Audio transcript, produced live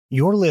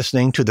You're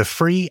listening to the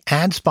free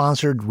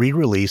ad-sponsored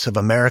re-release of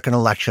American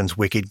Election's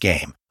Wicked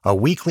Game, a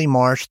weekly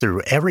march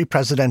through every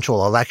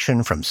presidential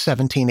election from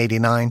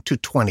 1789 to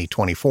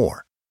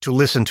 2024. To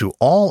listen to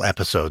all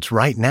episodes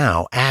right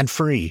now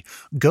ad-free,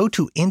 go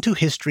to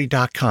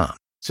intohistory.com.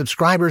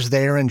 Subscribers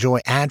there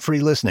enjoy ad-free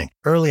listening,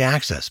 early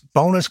access,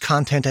 bonus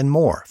content, and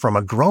more from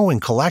a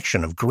growing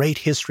collection of great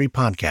history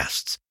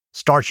podcasts.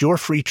 Start your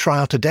free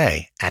trial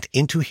today at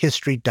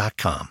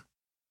intohistory.com.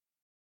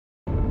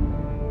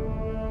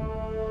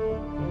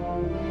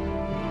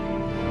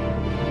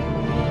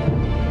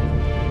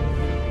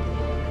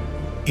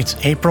 It's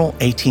April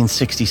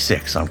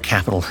 1866 on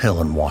Capitol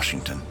Hill in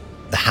Washington.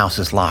 The House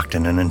is locked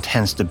in an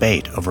intense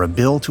debate over a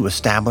bill to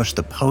establish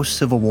the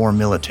post-Civil War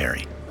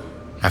military.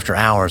 After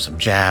hours of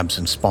jabs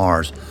and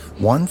spars,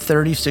 one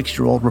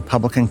 36-year-old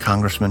Republican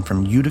congressman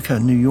from Utica,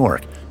 New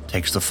York,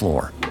 takes the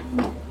floor.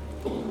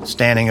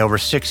 Standing over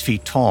 6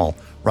 feet tall,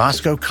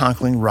 Roscoe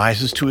Conkling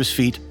rises to his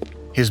feet,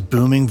 his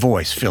booming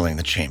voice filling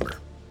the chamber.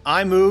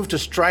 I move to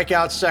strike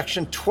out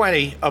Section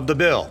 20 of the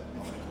bill.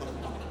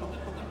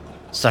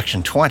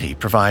 Section 20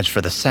 provides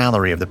for the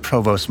salary of the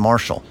provost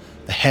marshal,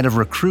 the head of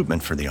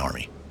recruitment for the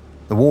Army.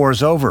 The war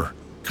is over.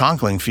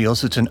 Conkling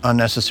feels it's an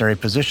unnecessary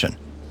position.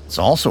 It's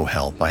also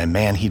held by a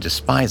man he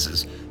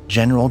despises,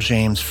 General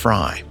James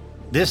Fry.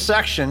 This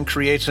section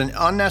creates an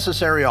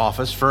unnecessary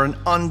office for an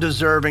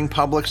undeserving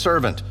public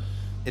servant.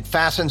 It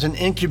fastens an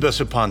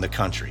incubus upon the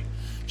country.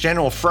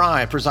 General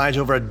Fry presides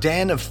over a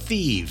den of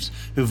thieves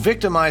who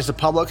victimize the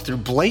public through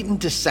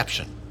blatant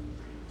deception.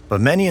 But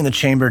many in the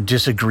chamber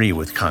disagree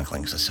with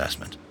Conkling's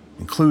assessment,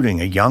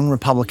 including a young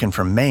Republican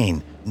from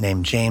Maine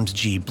named James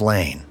G.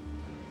 Blaine.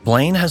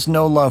 Blaine has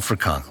no love for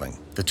Conkling.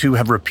 The two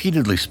have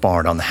repeatedly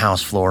sparred on the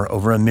House floor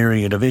over a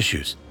myriad of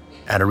issues.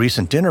 At a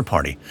recent dinner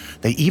party,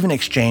 they even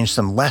exchanged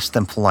some less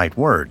than polite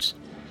words.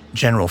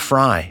 General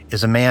Fry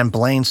is a man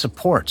Blaine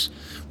supports,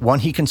 one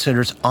he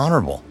considers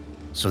honorable.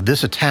 So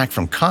this attack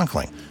from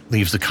Conkling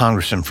leaves the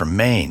congressman from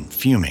Maine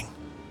fuming.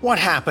 What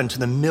happened to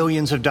the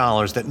millions of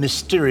dollars that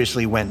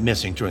mysteriously went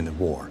missing during the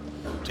war?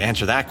 To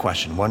answer that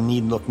question, one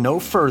need look no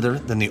further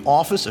than the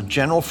office of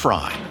General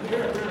Fry.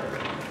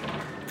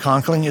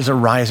 Conkling is a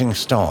rising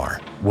star,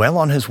 well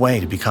on his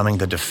way to becoming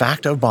the de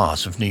facto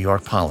boss of New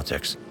York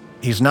politics.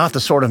 He's not the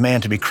sort of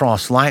man to be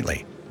crossed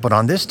lightly, but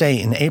on this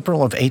day in April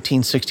of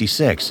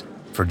 1866,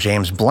 for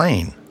James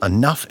Blaine,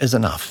 enough is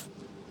enough.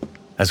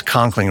 As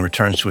Conkling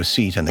returns to his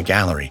seat in the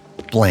gallery,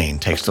 Blaine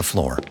takes the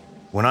floor.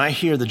 When I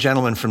hear the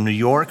gentleman from New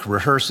York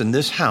rehearse in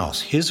this house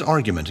his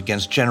argument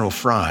against General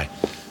Fry,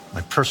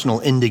 my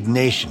personal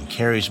indignation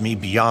carries me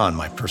beyond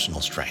my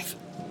personal strength.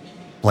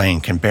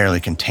 Blaine can barely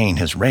contain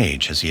his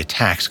rage as he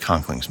attacks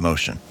Conkling's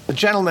motion. The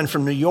gentleman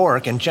from New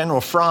York and General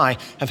Fry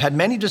have had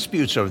many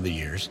disputes over the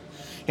years.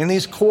 In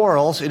these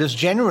quarrels, it is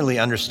generally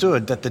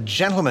understood that the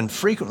gentleman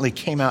frequently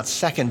came out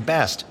second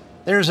best.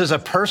 Theirs is a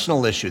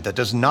personal issue that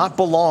does not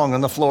belong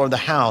on the floor of the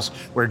House,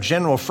 where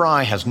General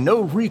Fry has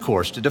no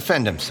recourse to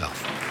defend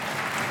himself.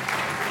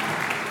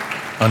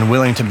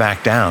 Unwilling to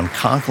back down,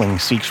 Conkling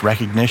seeks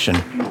recognition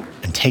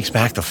and takes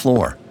back the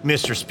floor.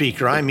 Mr.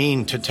 Speaker, I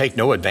mean to take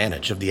no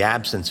advantage of the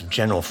absence of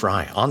General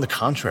Fry. On the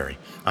contrary,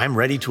 I'm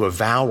ready to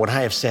avow what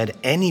I have said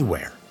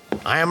anywhere.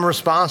 I am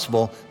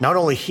responsible, not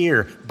only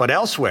here, but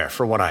elsewhere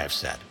for what I have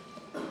said.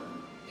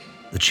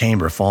 The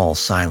chamber falls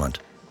silent.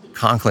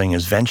 Conkling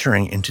is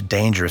venturing into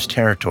dangerous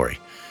territory.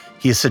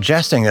 He is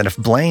suggesting that if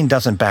Blaine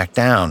doesn't back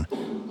down,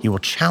 he will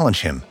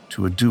challenge him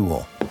to a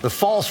duel. The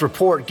false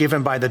report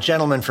given by the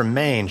gentleman from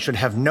Maine should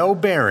have no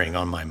bearing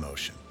on my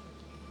motion.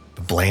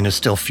 But Blaine is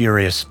still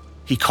furious.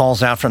 He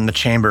calls out from the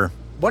chamber,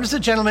 "What does the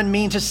gentleman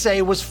mean to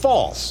say was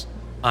false?"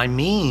 "I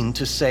mean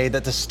to say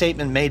that the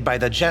statement made by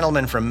the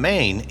gentleman from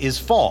Maine is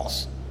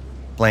false."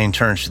 Blaine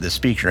turns to the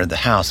Speaker of the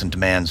House and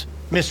demands,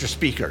 "Mr.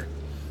 Speaker,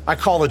 I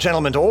call the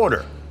gentleman to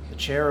order." The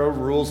chair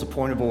overrules the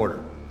point of order.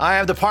 "I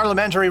have the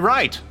parliamentary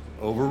right."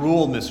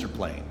 "Overruled, Mr.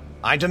 Blaine.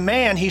 I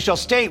demand he shall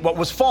state what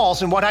was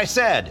false in what I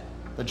said.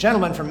 The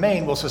gentleman from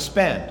Maine will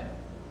suspend."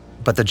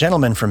 But the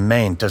gentleman from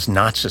Maine does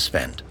not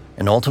suspend,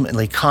 and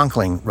ultimately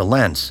Conkling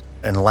relents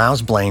and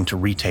allows Blaine to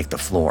retake the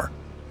floor.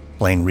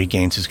 Blaine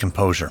regains his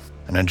composure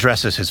and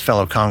addresses his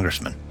fellow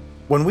congressman.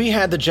 "When we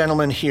had the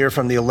gentlemen here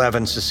from the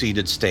 11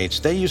 seceded states,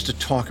 they used to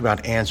talk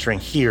about answering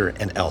here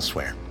and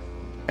elsewhere.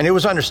 And it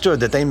was understood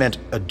that they meant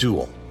a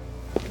duel.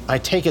 I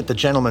take it the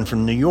gentleman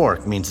from New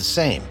York means the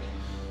same.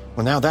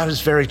 Well, now that is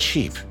very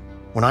cheap.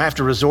 When I have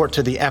to resort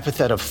to the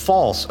epithet of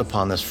false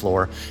upon this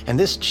floor, and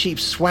this cheap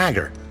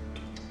swagger,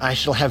 I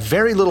shall have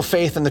very little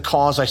faith in the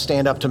cause I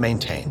stand up to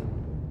maintain."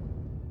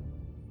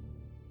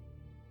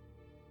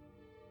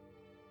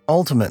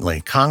 Ultimately,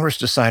 Congress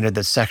decided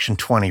that Section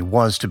 20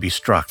 was to be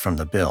struck from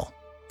the bill.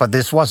 But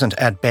this wasn't,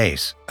 at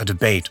base, a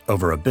debate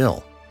over a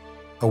bill.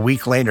 A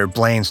week later,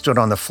 Blaine stood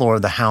on the floor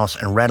of the House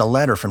and read a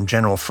letter from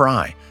General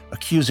Fry,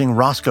 accusing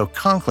Roscoe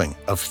Conkling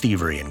of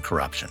thievery and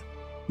corruption.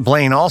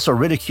 Blaine also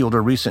ridiculed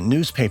a recent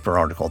newspaper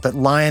article that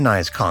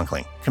lionized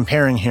Conkling,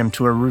 comparing him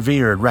to a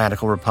revered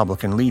radical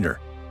Republican leader.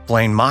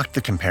 Blaine mocked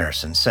the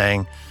comparison,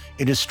 saying,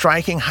 "It is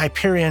striking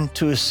Hyperion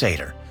to a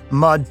satyr,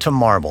 Mud to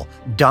marble,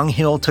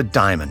 dunghill to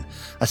diamond,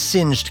 a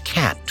singed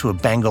cat to a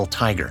Bengal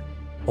tiger,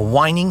 a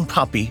whining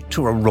puppy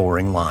to a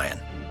roaring lion.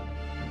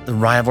 The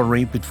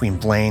rivalry between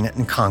Blaine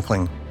and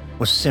Conkling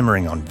was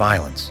simmering on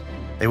violence.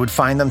 They would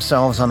find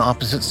themselves on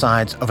opposite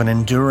sides of an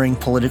enduring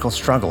political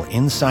struggle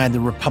inside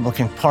the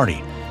Republican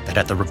Party that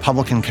at the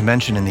Republican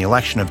convention in the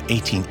election of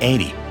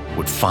 1880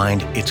 would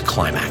find its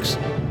climax.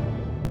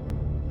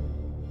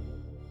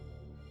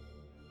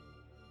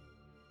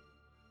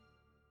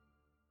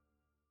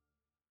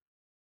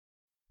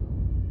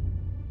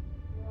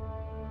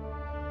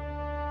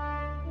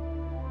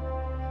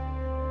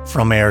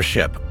 From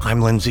Airship,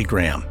 I'm Lindsey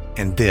Graham,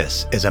 and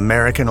this is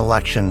American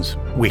Election's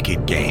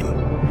Wicked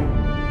Game.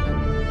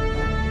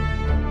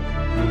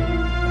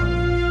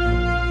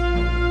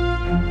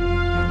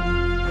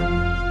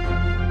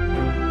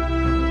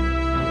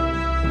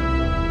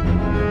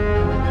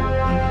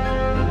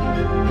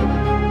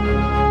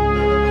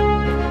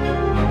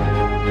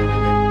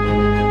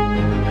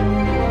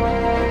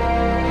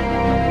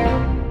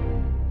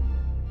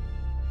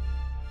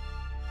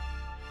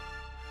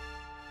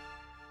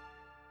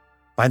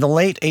 By the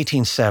late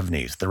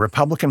 1870s, the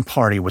Republican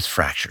Party was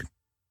fractured.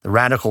 The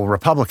radical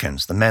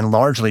Republicans, the men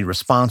largely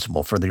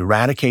responsible for the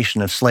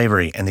eradication of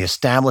slavery and the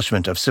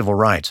establishment of civil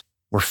rights,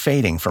 were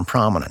fading from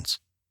prominence.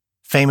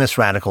 Famous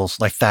radicals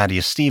like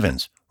Thaddeus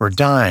Stevens were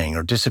dying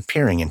or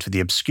disappearing into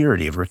the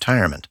obscurity of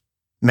retirement.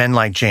 Men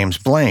like James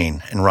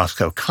Blaine and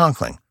Roscoe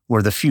Conkling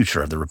were the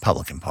future of the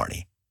Republican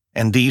Party.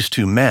 And these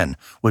two men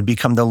would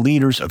become the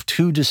leaders of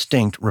two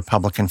distinct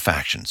Republican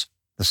factions,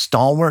 the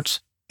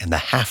stalwarts and the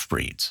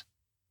half-breeds.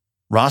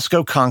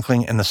 Roscoe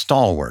Conkling and the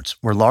stalwarts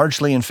were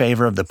largely in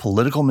favor of the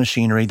political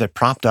machinery that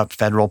propped up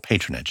federal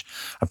patronage,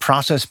 a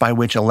process by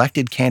which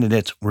elected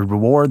candidates would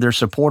reward their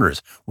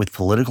supporters with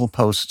political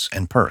posts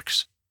and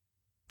perks.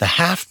 The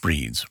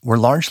half-breeds were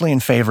largely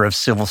in favor of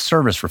civil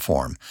service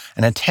reform,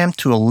 an attempt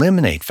to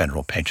eliminate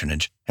federal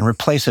patronage and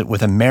replace it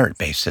with a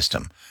merit-based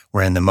system,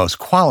 wherein the most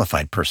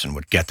qualified person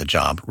would get the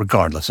job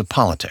regardless of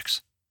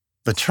politics.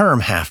 The term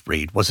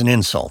half-breed was an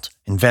insult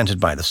invented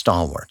by the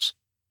stalwarts.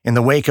 In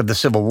the wake of the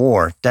Civil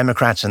War,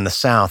 Democrats in the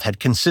South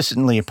had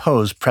consistently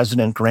opposed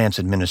President Grant's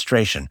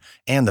administration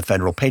and the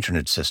federal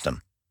patronage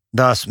system.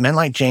 Thus, men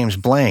like James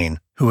Blaine,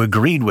 who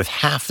agreed with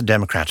half the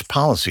Democrats'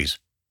 policies,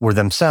 were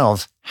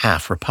themselves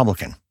half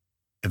Republican.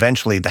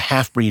 Eventually, the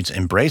half-breeds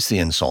embraced the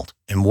insult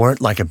and wore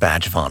it like a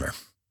badge of honor.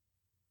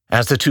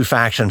 As the two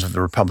factions of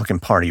the Republican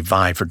Party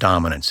vied for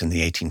dominance in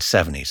the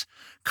 1870s,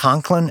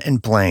 Conkling and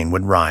Blaine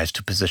would rise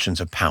to positions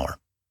of power.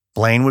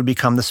 Blaine would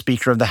become the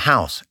Speaker of the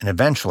House and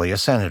eventually a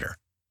senator.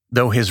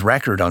 Though his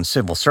record on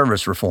civil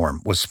service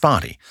reform was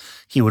spotty,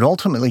 he would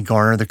ultimately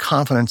garner the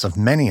confidence of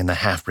many in the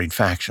half-breed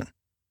faction.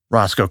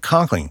 Roscoe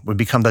Conkling would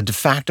become the de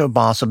facto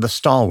boss of the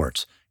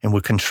stalwarts and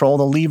would control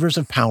the levers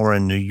of power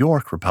in New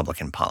York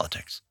Republican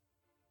politics.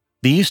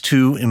 These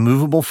two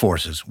immovable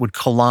forces would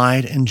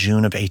collide in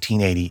June of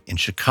 1880 in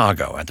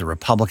Chicago at the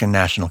Republican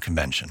National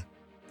Convention.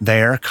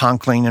 There,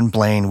 Conkling and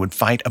Blaine would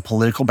fight a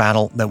political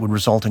battle that would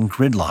result in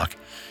gridlock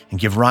and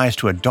give rise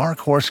to a dark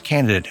horse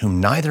candidate whom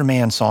neither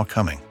man saw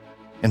coming.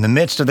 In the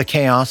midst of the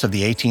chaos of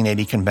the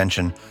 1880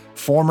 convention,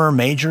 former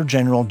Major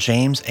General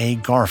James A.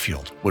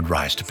 Garfield would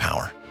rise to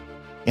power.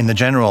 In the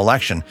general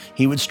election,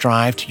 he would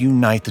strive to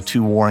unite the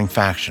two warring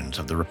factions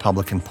of the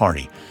Republican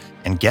Party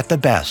and get the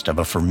best of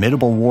a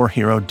formidable war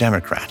hero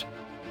Democrat.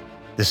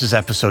 This is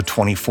episode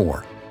 24,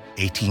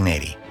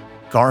 1880,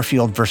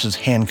 Garfield versus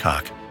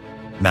Hancock,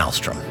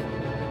 Maelstrom.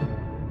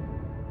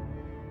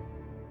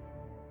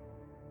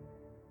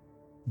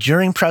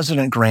 During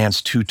President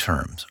Grant's two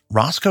terms,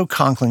 Roscoe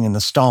Conkling and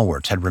the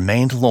stalwarts had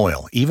remained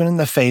loyal even in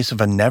the face of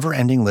a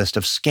never-ending list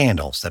of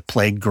scandals that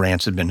plagued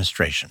Grant's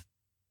administration.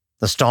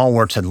 The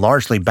stalwarts had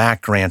largely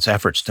backed Grant's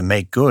efforts to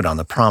make good on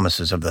the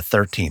promises of the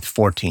 13th,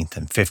 14th,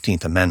 and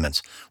 15th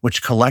Amendments,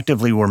 which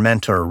collectively were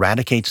meant to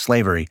eradicate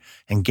slavery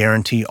and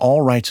guarantee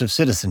all rights of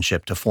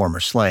citizenship to former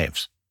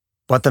slaves.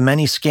 But the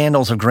many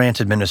scandals of Grant's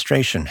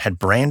administration had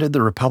branded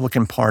the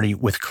Republican Party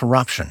with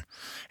corruption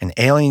and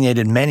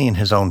alienated many in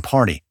his own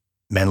party,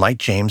 men like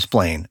James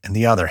Blaine and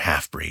the other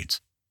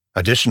half-breeds.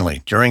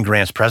 Additionally, during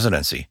Grant's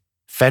presidency,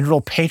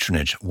 federal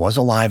patronage was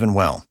alive and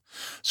well.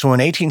 So in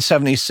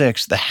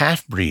 1876, the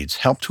half-breeds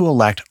helped to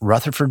elect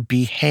Rutherford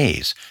B.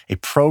 Hayes, a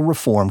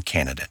pro-reform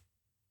candidate.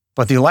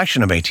 But the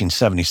election of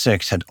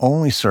 1876 had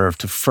only served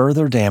to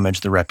further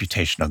damage the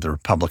reputation of the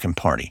Republican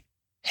Party.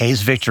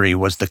 Hayes' victory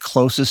was the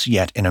closest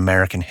yet in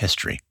American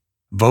history.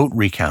 Vote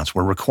recounts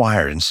were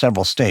required in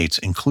several states,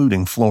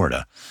 including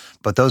Florida,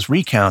 but those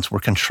recounts were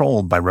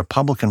controlled by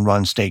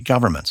Republican-run state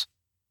governments.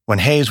 When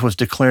Hayes was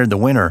declared the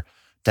winner,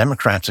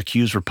 Democrats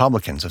accused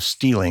Republicans of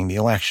stealing the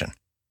election.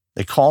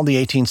 They called the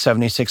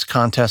 1876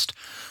 contest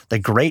the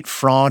Great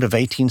Fraud of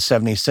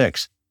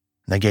 1876,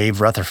 and they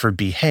gave Rutherford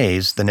B.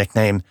 Hayes the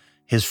nickname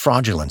His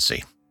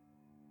Fraudulency.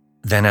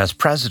 Then as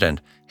president,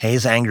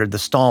 Hayes angered the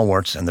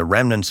stalwarts and the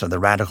remnants of the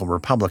radical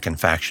Republican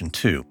faction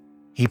too.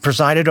 He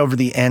presided over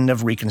the end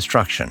of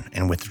Reconstruction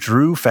and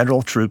withdrew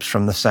federal troops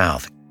from the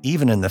South,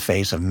 even in the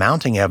face of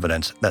mounting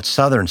evidence that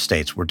Southern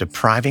states were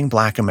depriving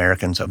Black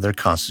Americans of their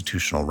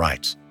constitutional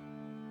rights.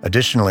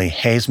 Additionally,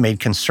 Hayes made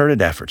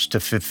concerted efforts to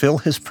fulfill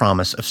his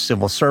promise of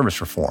civil service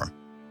reform.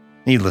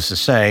 Needless to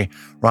say,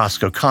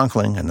 Roscoe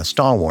Conkling and the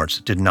stalwarts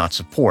did not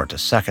support a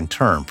second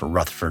term for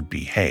Rutherford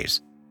B.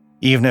 Hayes.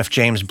 Even if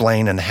James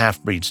Blaine and the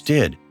half-breeds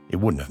did, it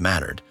wouldn't have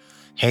mattered.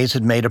 Hayes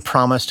had made a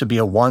promise to be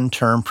a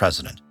one-term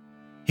president.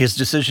 His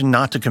decision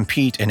not to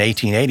compete in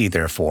 1880,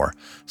 therefore,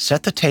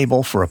 set the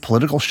table for a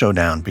political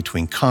showdown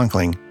between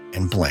Conkling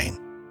and Blaine.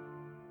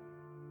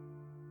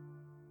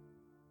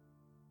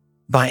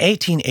 By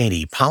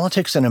 1880,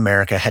 politics in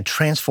America had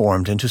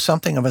transformed into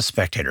something of a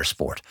spectator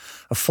sport,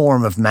 a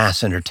form of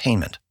mass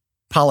entertainment.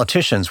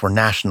 Politicians were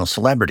national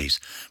celebrities,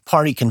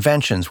 party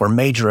conventions were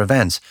major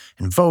events,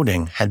 and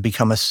voting had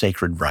become a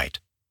sacred rite.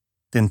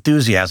 The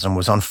enthusiasm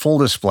was on full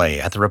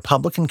display at the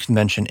Republican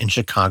Convention in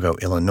Chicago,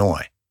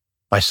 Illinois.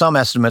 By some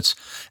estimates,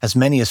 as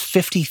many as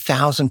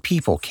 50,000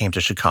 people came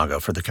to Chicago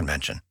for the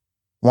convention.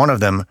 One of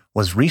them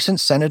was recent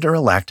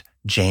Senator-elect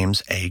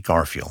James A.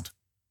 Garfield.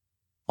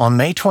 On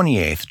May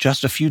 28th,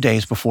 just a few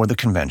days before the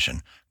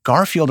convention,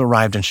 Garfield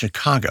arrived in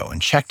Chicago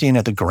and checked in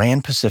at the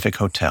Grand Pacific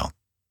Hotel.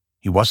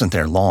 He wasn't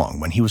there long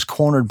when he was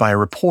cornered by a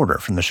reporter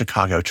from the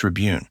Chicago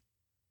Tribune.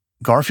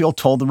 Garfield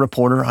told the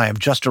reporter, "I have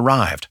just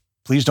arrived.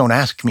 Please don't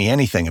ask me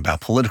anything about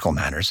political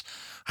matters.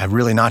 I've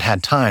really not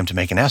had time to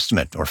make an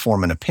estimate or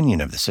form an opinion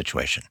of the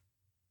situation."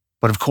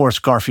 But of course,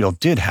 Garfield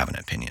did have an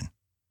opinion.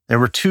 There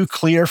were two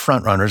clear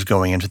frontrunners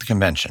going into the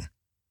convention.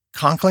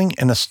 Conkling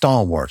and the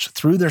stalwarts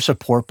threw their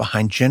support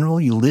behind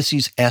General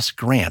Ulysses S.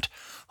 Grant,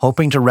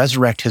 hoping to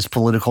resurrect his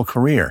political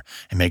career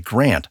and make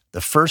Grant the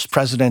first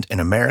president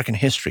in American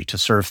history to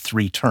serve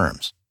 3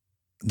 terms.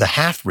 The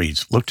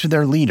half-breeds looked to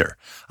their leader,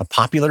 a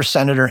popular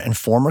senator and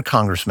former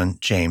Congressman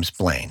James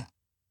Blaine.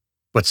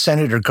 But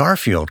Senator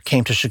Garfield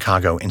came to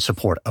Chicago in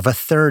support of a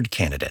third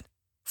candidate,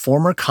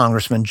 former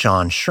Congressman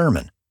John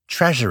Sherman,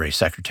 Treasury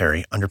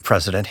Secretary under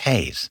President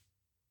Hayes.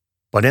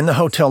 But in the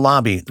hotel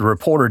lobby, the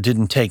reporter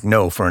didn't take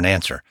no for an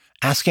answer,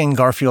 asking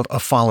Garfield a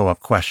follow-up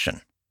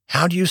question.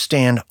 "How do you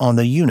stand on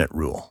the unit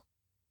rule?"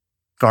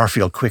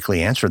 Garfield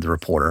quickly answered the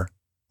reporter,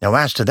 "Now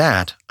as to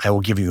that, I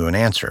will give you an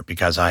answer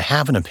because I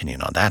have an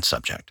opinion on that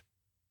subject."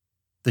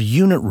 The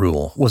unit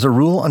rule was a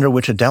rule under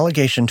which a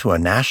delegation to a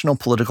national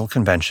political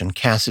convention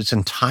casts its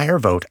entire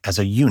vote as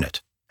a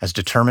unit, as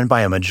determined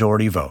by a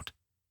majority vote.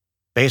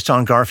 Based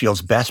on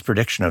Garfield's best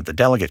prediction of the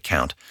delegate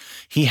count,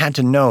 he had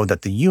to know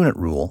that the unit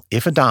rule,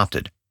 if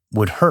adopted,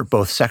 would hurt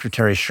both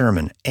Secretary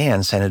Sherman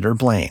and Senator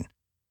Blaine.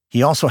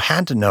 He also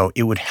had to know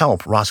it would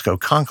help Roscoe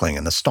Conkling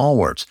and the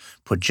stalwarts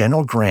put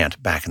General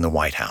Grant back in the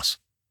White House.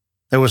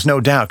 There was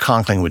no doubt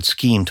Conkling would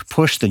scheme to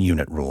push the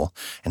unit rule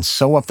and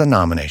sew up the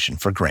nomination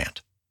for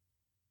Grant.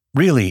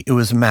 Really, it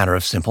was a matter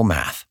of simple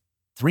math.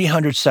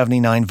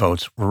 379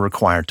 votes were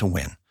required to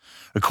win.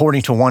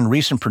 According to one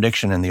recent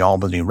prediction in the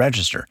Albany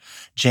Register,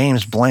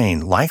 James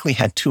Blaine likely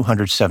had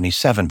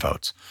 277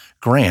 votes.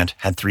 Grant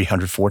had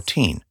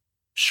 314.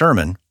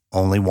 Sherman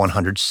only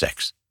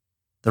 106.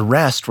 The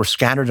rest were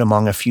scattered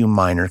among a few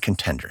minor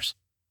contenders.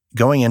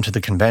 Going into the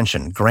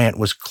convention, Grant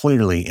was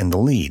clearly in the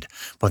lead,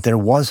 but there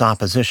was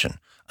opposition.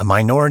 A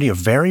minority of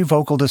very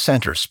vocal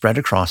dissenters spread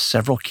across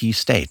several key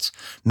states,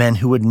 men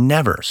who would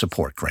never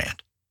support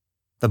Grant.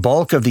 The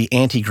bulk of the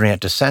anti-Grant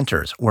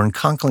dissenters were in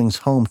Conkling's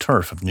home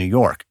turf of New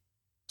York.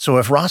 So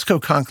if Roscoe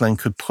Conkling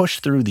could push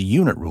through the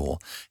unit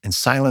rule and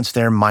silence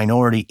their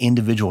minority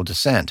individual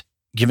dissent,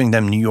 giving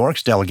them New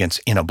York's delegates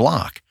in a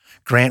block,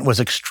 Grant was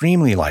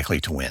extremely likely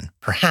to win,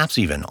 perhaps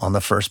even on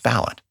the first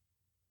ballot.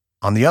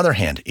 On the other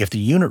hand, if the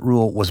unit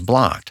rule was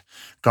blocked,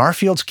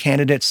 Garfield's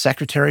candidate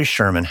Secretary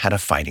Sherman had a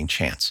fighting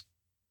chance.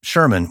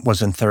 Sherman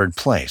was in third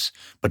place,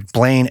 but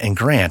Blaine and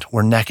Grant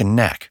were neck and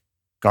neck.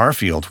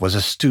 Garfield was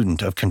a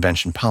student of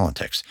convention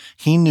politics.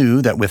 He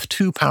knew that with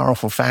two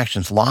powerful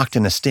factions locked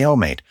in a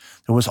stalemate,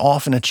 there was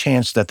often a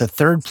chance that the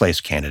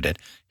third-place candidate,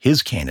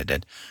 his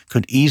candidate,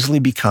 could easily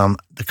become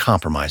the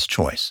compromise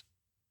choice.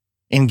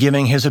 In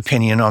giving his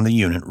opinion on the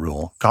unit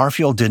rule,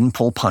 Garfield didn't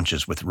pull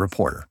punches with the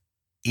reporter.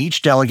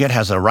 Each delegate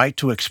has a right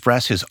to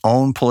express his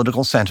own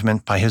political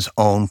sentiment by his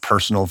own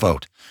personal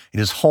vote. It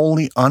is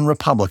wholly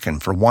un-Republican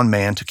for one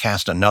man to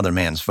cast another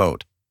man's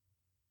vote.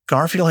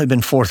 Garfield had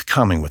been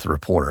forthcoming with the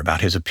reporter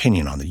about his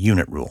opinion on the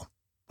unit rule,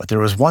 but there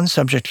was one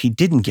subject he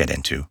didn't get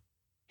into,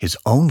 his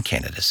own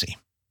candidacy.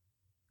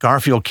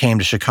 Garfield came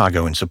to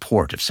Chicago in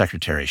support of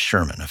Secretary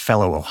Sherman, a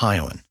fellow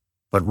Ohioan,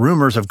 but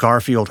rumors of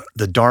Garfield,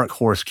 the dark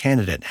horse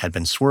candidate, had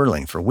been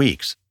swirling for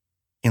weeks.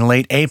 In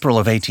late April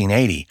of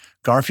 1880,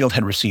 Garfield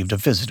had received a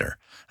visitor,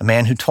 a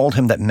man who told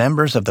him that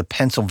members of the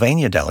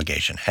Pennsylvania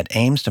delegation had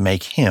aims to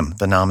make him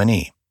the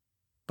nominee.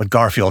 But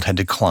Garfield had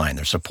declined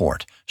their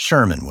support.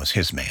 Sherman was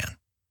his man.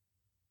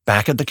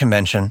 Back at the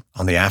convention,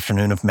 on the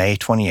afternoon of May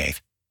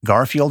 28th,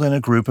 Garfield and a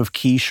group of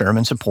key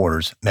Sherman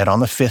supporters met on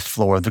the 5th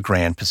floor of the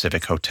Grand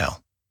Pacific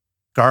Hotel.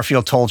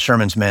 Garfield told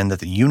Sherman's men that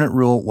the unit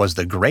rule was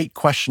the great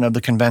question of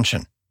the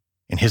convention.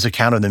 In his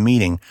account of the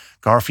meeting,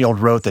 Garfield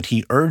wrote that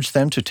he urged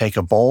them to take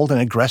a bold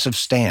and aggressive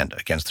stand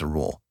against the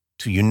rule,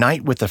 to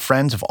unite with the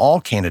friends of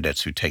all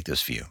candidates who take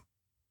this view.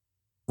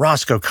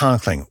 Roscoe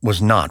Conkling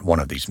was not one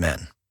of these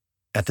men.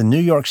 At the New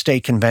York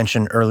State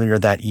Convention earlier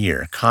that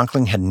year,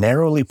 Conkling had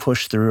narrowly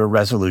pushed through a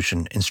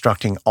resolution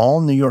instructing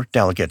all New York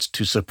delegates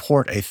to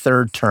support a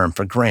third term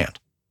for Grant.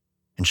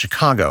 In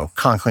Chicago,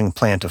 Conkling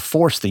planned to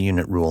force the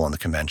unit rule on the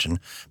convention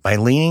by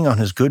leaning on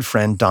his good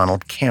friend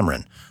Donald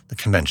Cameron, the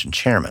convention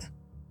chairman.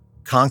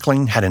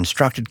 Conkling had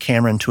instructed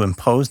Cameron to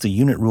impose the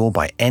unit rule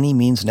by any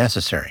means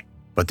necessary,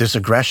 but this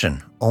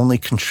aggression only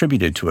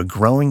contributed to a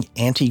growing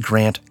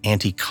anti-Grant,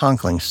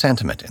 anti-Conkling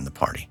sentiment in the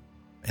party.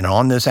 And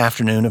on this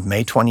afternoon of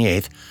May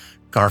 28th,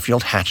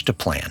 Garfield hatched a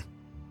plan.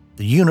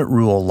 The unit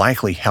rule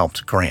likely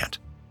helped Grant.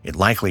 It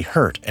likely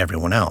hurt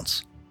everyone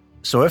else.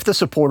 So if the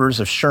supporters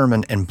of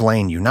Sherman and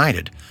Blaine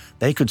united,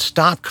 they could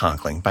stop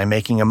Conkling by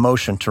making a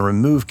motion to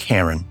remove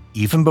Cameron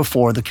even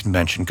before the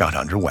convention got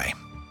underway.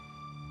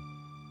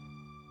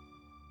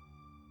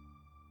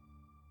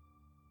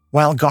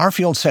 While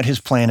Garfield set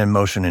his plan in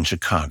motion in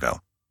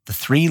Chicago, the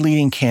three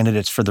leading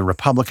candidates for the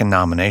Republican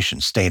nomination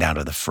stayed out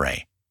of the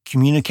fray,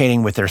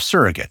 communicating with their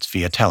surrogates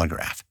via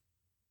telegraph.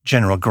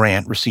 General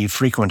Grant received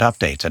frequent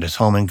updates at his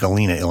home in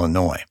Galena,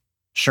 Illinois.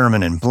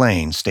 Sherman and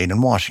Blaine stayed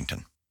in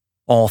Washington.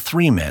 All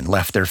three men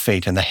left their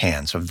fate in the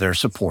hands of their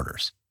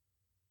supporters.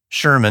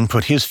 Sherman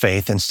put his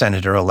faith in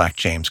Senator-elect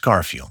James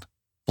Garfield,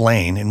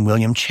 Blaine in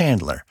William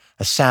Chandler,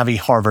 a savvy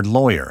Harvard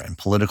lawyer and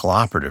political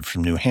operative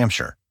from New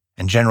Hampshire,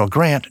 and General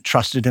Grant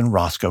trusted in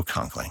Roscoe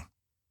Conkling.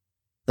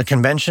 The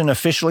convention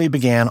officially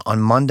began on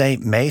Monday,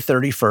 May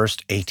 31,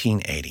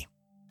 1880.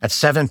 At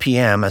 7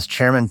 p.m., as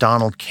Chairman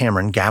Donald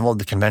Cameron gavelled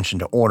the convention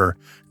to order,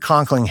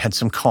 Conkling had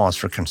some cause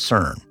for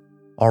concern.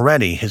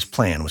 Already, his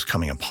plan was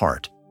coming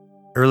apart.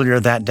 Earlier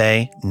that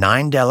day,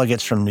 9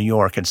 delegates from New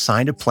York had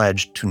signed a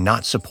pledge to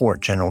not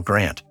support General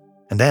Grant.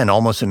 And then,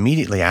 almost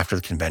immediately after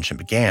the convention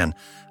began,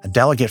 a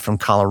delegate from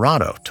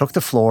Colorado took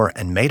the floor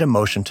and made a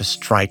motion to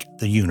strike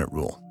the unit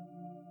rule.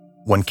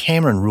 When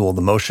Cameron ruled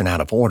the motion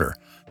out of order,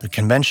 the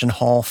convention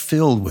hall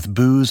filled with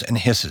boos and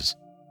hisses.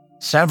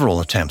 Several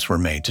attempts were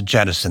made to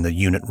jettison the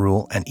unit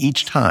rule, and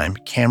each time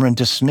Cameron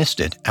dismissed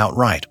it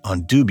outright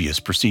on dubious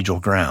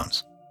procedural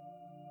grounds.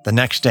 The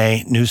next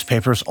day,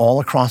 newspapers all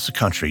across the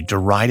country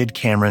derided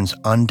Cameron's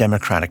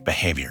undemocratic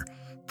behavior.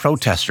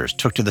 Protesters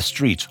took to the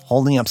streets,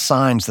 holding up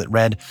signs that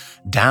read,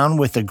 "Down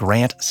with the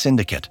Grant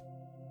Syndicate."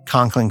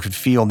 Conkling could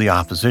feel the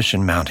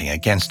opposition mounting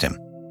against him,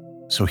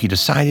 so he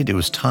decided it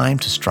was time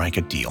to strike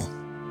a deal.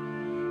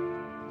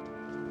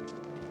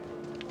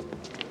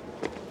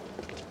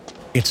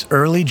 It's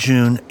early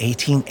June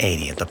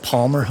 1880 at the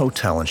Palmer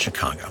Hotel in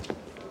Chicago.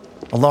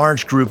 A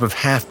large group of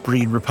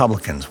half-breed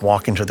Republicans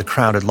walk into the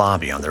crowded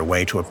lobby on their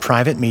way to a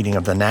private meeting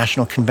of the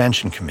National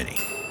Convention Committee.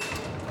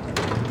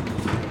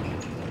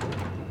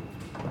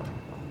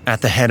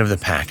 At the head of the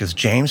pack is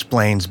James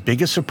Blaine's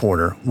biggest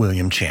supporter,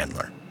 William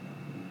Chandler.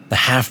 The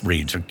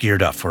half-breeds are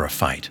geared up for a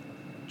fight.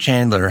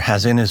 Chandler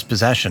has in his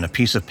possession a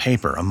piece of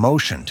paper, a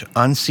motion to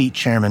unseat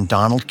Chairman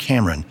Donald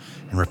Cameron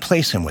and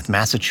replace him with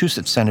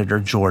Massachusetts Senator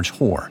George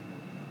Hoar.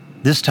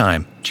 This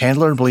time,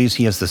 Chandler believes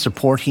he has the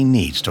support he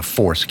needs to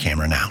force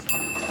Cameron out.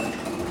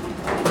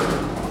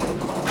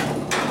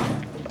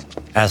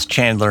 As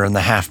Chandler and the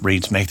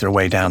half-breeds make their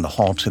way down the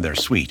hall to their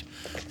suite,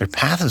 their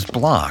path is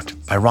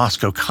blocked by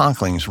Roscoe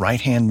Conkling's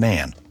right-hand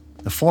man,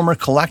 the former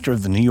collector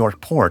of the New York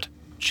port,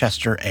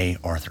 Chester A.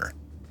 Arthur.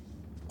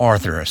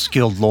 Arthur, a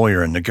skilled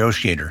lawyer and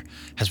negotiator,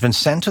 has been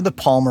sent to the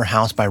Palmer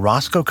house by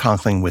Roscoe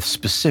Conkling with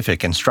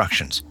specific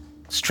instructions.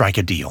 Strike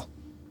a deal.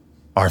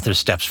 Arthur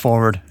steps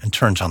forward and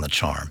turns on the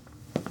charm.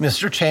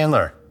 "Mr.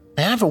 Chandler,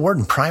 may I have a word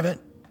in private?"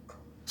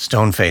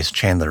 Stone-faced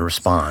Chandler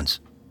responds,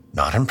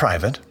 "Not in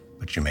private,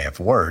 but you may have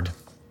a word."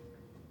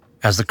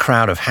 As the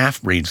crowd of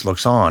half-breeds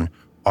looks on,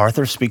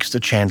 Arthur speaks to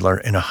Chandler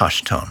in a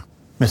hushed tone.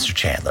 "Mr.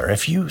 Chandler,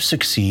 if you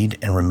succeed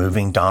in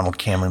removing Donald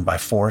Cameron by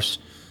force,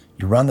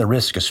 you run the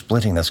risk of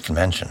splitting this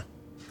convention.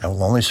 That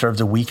will only serve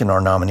to weaken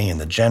our nominee in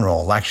the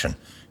general election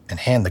and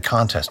hand the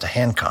contest to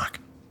Hancock."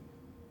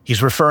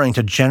 He's referring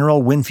to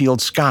General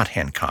Winfield Scott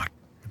Hancock,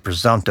 the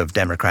presumptive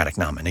Democratic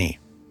nominee.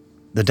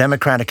 The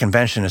Democratic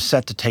convention is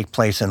set to take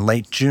place in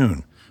late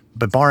June,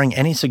 but barring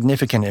any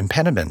significant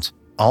impediments,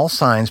 all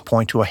signs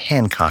point to a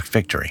Hancock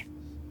victory.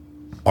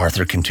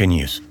 Arthur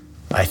continues,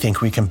 "I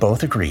think we can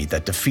both agree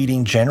that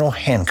defeating General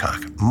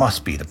Hancock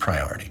must be the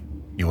priority.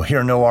 You will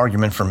hear no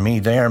argument from me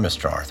there,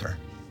 Mr. Arthur.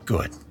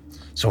 Good.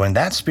 So in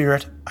that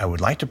spirit, I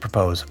would like to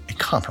propose a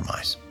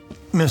compromise.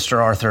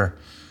 Mr. Arthur,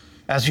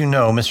 as you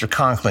know, Mr.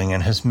 Conkling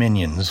and his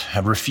minions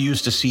have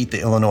refused to seat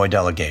the Illinois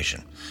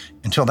delegation.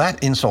 Until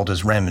that insult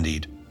is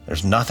remedied,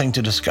 there's nothing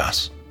to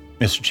discuss.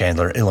 Mr.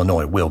 Chandler,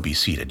 Illinois will be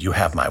seated. You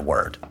have my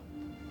word."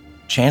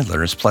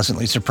 Chandler is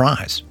pleasantly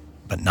surprised,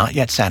 but not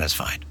yet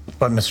satisfied.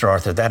 "But, Mr.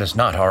 Arthur, that is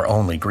not our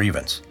only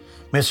grievance.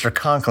 Mr.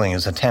 Conkling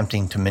is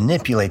attempting to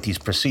manipulate these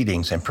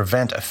proceedings and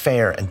prevent a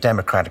fair and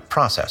democratic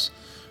process.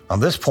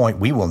 On this point,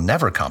 we will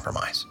never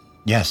compromise.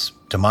 Yes,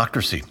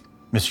 democracy.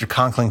 Mr.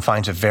 Conkling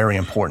finds it very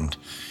important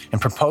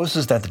and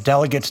proposes that the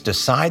delegates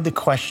decide the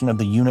question of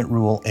the unit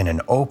rule in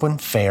an open,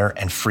 fair,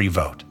 and free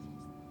vote."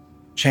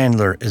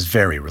 Chandler is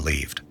very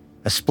relieved.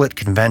 A split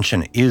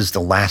convention is the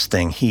last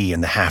thing he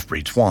and the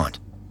half-breeds want.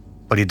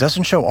 But he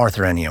doesn't show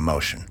Arthur any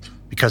emotion,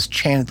 because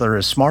Chandler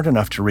is smart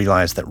enough to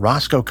realize that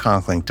Roscoe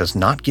Conkling does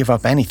not give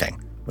up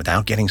anything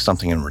without getting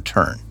something in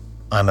return.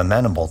 I'm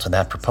amenable to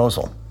that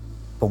proposal.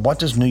 But what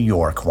does New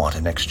York want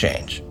in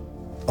exchange?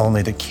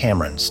 Only that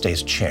Cameron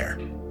stays chair.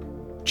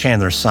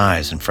 Chandler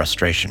sighs in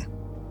frustration.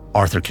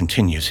 Arthur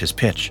continues his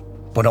pitch,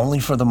 but only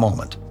for the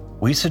moment.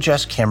 We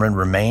suggest Cameron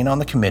remain on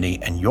the committee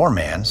and your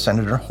man,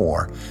 Senator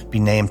Hoare, be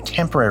named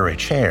temporary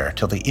chair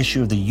till the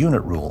issue of the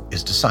unit rule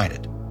is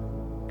decided.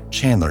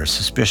 Chandler is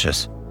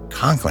suspicious.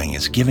 Conkling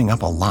is giving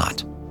up a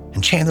lot,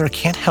 and Chandler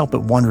can't help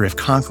but wonder if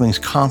Conkling's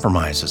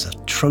compromise is a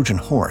Trojan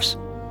horse.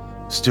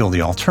 Still,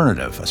 the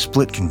alternative, a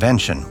split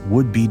convention,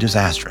 would be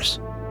disastrous.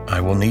 I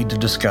will need to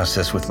discuss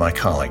this with my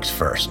colleagues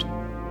first.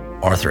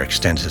 Arthur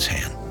extends his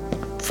hand.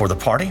 For the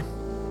party?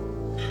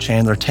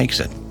 Chandler takes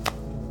it.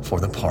 For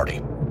the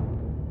party.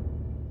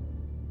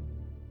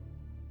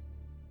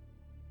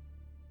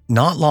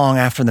 Not long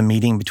after the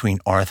meeting between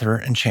Arthur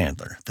and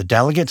Chandler, the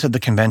delegates of the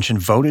convention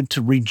voted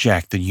to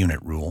reject the unit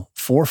rule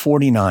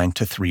 449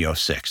 to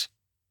 306.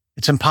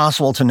 It's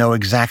impossible to know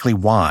exactly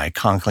why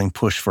Conkling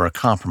pushed for a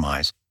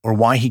compromise or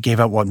why he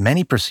gave up what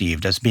many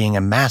perceived as being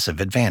a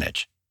massive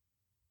advantage.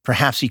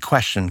 Perhaps he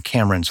questioned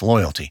Cameron's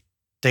loyalty.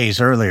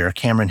 Days earlier,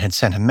 Cameron had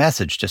sent a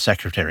message to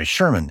Secretary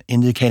Sherman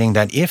indicating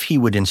that if he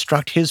would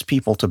instruct his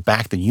people to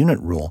back the unit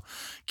rule,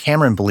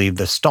 Cameron believed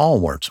the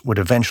stalwarts would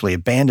eventually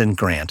abandon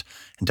Grant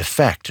and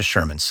defect to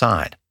Sherman's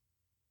side.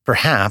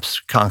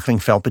 Perhaps Conkling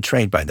felt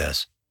betrayed by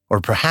this, or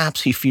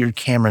perhaps he feared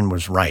Cameron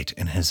was right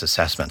in his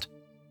assessment.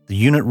 The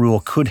unit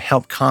rule could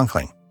help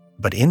Conkling,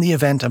 but in the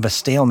event of a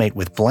stalemate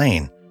with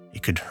Blaine,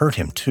 it could hurt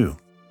him too.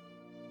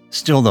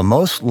 Still, the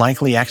most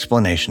likely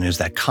explanation is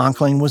that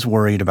Conkling was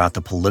worried about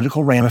the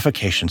political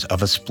ramifications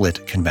of a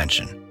split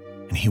convention,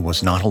 and he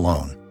was not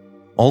alone.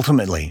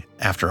 Ultimately,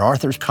 after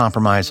Arthur's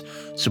compromise,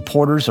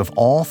 supporters of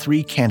all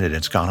three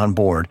candidates got on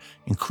board,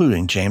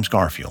 including James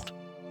Garfield.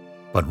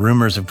 But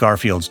rumors of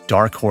Garfield's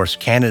dark horse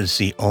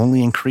candidacy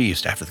only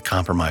increased after the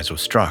compromise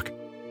was struck.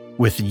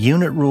 With the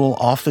unit rule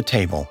off the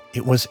table,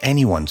 it was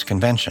anyone's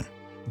convention.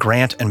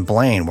 Grant and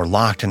Blaine were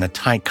locked in a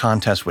tight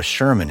contest with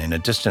Sherman in a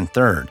distant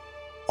third,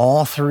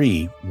 all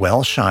three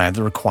well shy of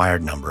the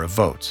required number of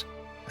votes.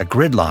 A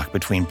gridlock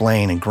between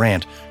Blaine and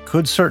Grant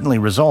could certainly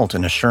result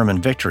in a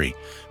Sherman victory,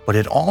 but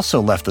it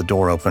also left the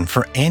door open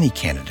for any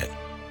candidate,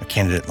 a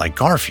candidate like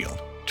Garfield,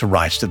 to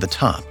rise to the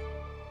top.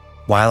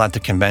 While at the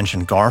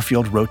convention,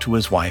 Garfield wrote to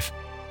his wife,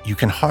 "You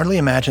can hardly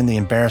imagine the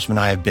embarrassment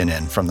I have been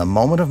in from the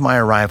moment of my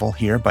arrival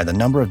here by the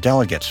number of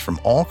delegates from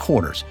all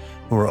quarters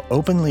who are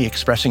openly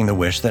expressing the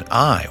wish that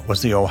I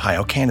was the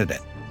Ohio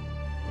candidate."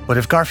 But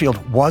if Garfield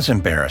was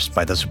embarrassed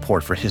by the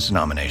support for his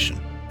nomination,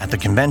 at the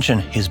convention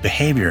his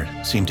behavior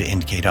seemed to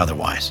indicate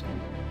otherwise.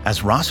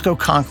 As Roscoe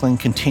Conkling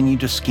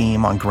continued to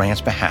scheme on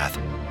Grant's behalf,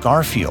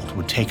 Garfield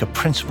would take a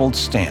principled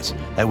stance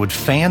that would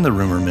fan the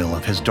rumor mill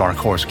of his dark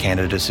horse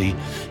candidacy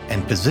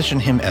and position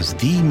him as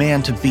the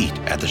man to beat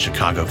at the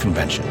Chicago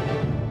Convention.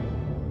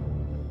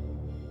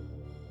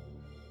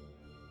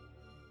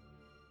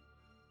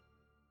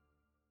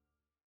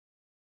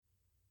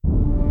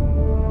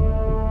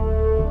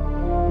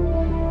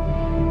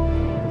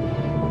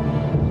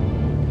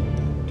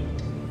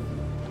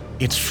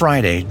 It's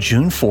Friday,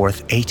 June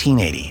 4th,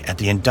 1880, at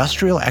the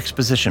Industrial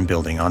Exposition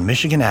Building on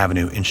Michigan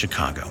Avenue in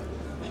Chicago.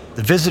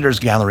 The visitors'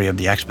 gallery of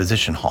the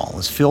exposition hall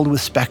is filled with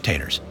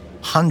spectators.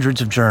 Hundreds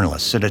of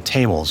journalists sit at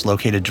tables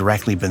located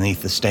directly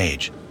beneath the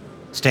stage.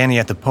 Standing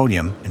at the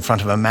podium, in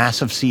front of a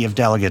massive sea of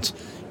delegates,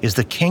 is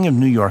the king of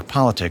New York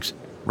politics,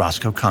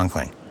 Roscoe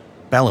Conkling,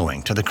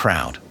 bellowing to the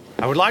crowd.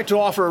 I would like to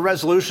offer a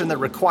resolution that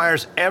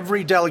requires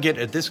every delegate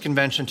at this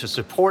convention to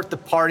support the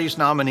party's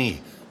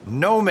nominee.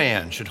 No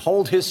man should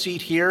hold his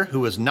seat here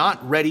who is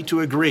not ready to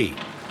agree.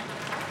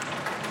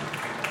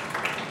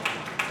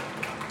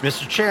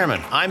 Mr.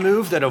 Chairman, I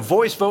move that a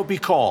voice vote be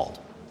called.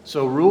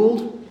 So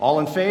ruled. All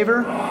in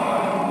favor?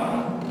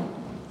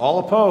 All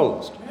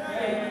opposed?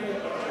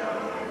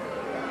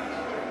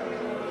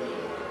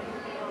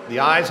 The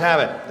ayes have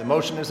it. The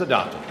motion is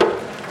adopted.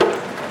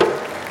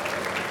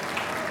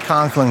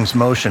 Conkling's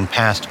motion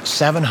passed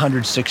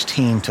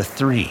 716 to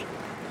 3,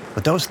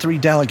 but those three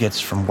delegates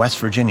from West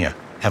Virginia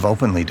have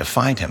openly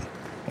defied him,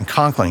 and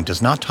Conkling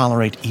does not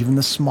tolerate even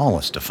the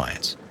smallest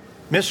defiance.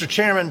 Mr.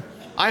 Chairman,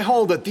 I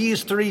hold that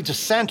these three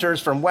dissenters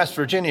from West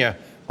Virginia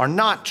are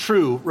not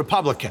true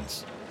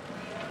Republicans.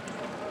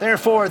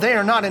 Therefore, they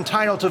are not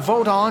entitled to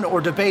vote on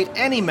or debate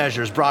any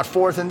measures brought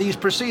forth in these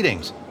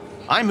proceedings.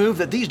 I move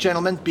that these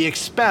gentlemen be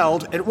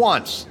expelled at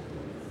once.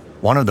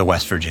 One of the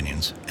West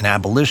Virginians, an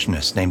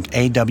abolitionist named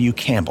A.W.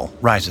 Campbell,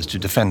 rises to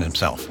defend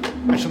himself.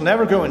 I shall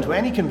never go into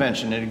any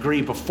convention and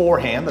agree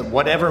beforehand that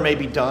whatever may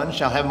be done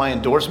shall have my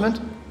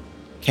endorsement.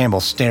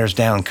 Campbell stares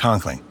down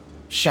Conkling,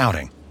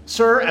 shouting,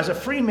 Sir, as a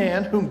free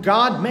man whom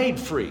God made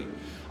free,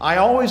 I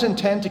always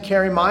intend to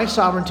carry my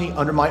sovereignty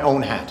under my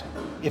own hat.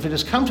 If it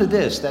has come to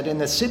this, that in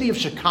the city of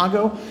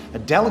Chicago, a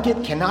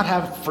delegate cannot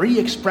have free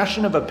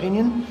expression of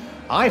opinion,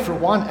 I, for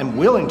one, am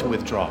willing to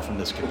withdraw from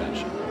this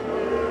convention.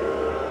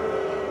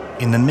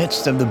 In the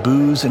midst of the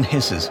boos and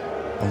hisses,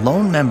 a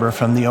lone member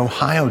from the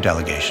Ohio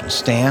delegation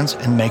stands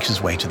and makes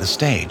his way to the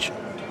stage.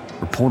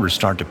 Reporters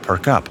start to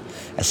perk up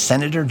as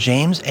Senator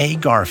James A.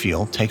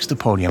 Garfield takes the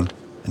podium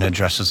and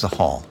addresses the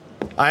hall.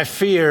 I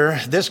fear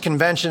this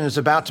convention is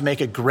about to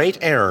make a great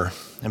error,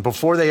 and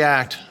before they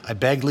act, I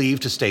beg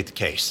leave to state the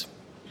case.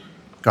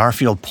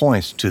 Garfield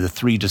points to the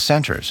 3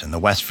 dissenters in the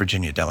West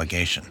Virginia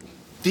delegation.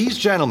 These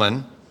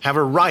gentlemen have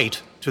a right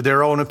to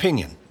their own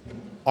opinion.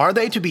 Are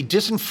they to be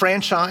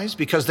disenfranchised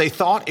because they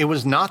thought it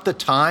was not the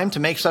time to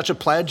make such a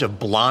pledge of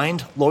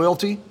blind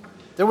loyalty?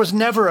 There was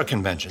never a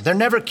convention. There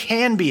never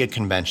can be a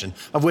convention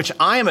of which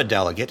I am a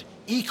delegate,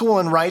 equal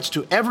in rights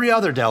to every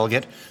other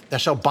delegate, that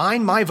shall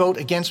bind my vote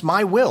against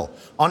my will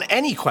on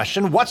any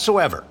question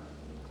whatsoever.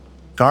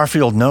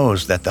 Garfield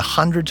knows that the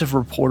hundreds of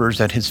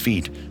reporters at his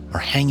feet are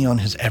hanging on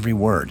his every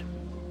word.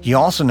 He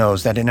also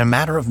knows that in a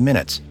matter of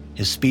minutes,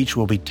 his speech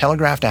will be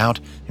telegraphed out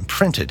and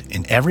printed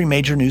in every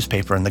major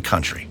newspaper in the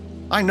country.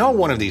 I know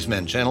one of these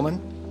men, gentlemen.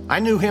 I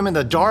knew him in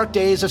the dark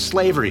days of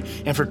slavery,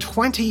 and for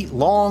 20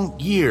 long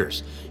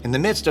years, in the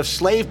midst of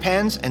slave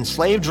pens and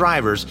slave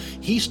drivers,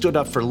 he stood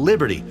up for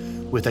liberty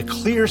with a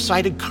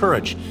clear-sighted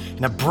courage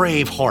and a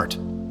brave heart.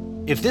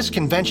 If this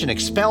convention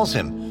expels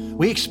him,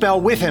 we expel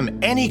with him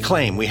any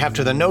claim we have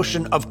to the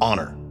notion of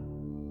honor.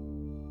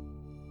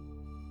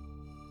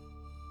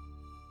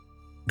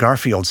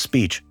 Garfield's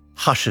speech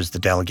hushes the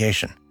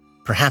delegation,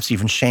 perhaps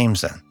even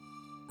shames them.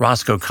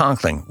 Roscoe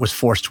Conkling was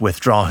forced to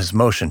withdraw his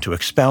motion to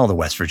expel the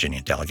West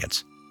Virginia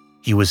delegates.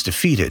 He was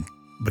defeated,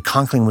 but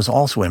Conkling was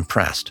also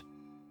impressed.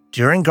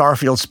 During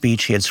Garfield's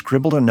speech, he had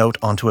scribbled a note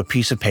onto a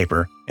piece of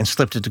paper and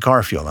slipped it to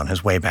Garfield on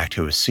his way back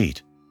to his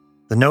seat.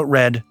 The note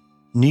read,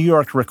 "New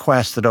York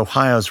requests that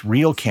Ohio's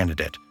real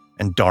candidate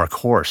and dark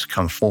horse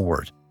come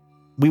forward.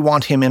 We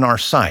want him in our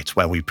sights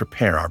while we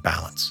prepare our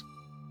ballots."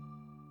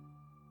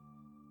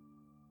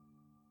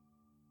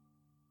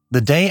 The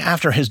day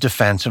after his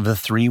defense of the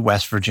 3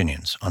 West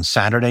Virginians, on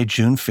Saturday,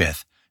 June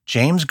 5th,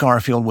 James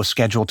Garfield was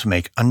scheduled to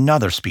make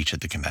another speech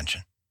at the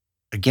convention.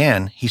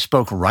 Again, he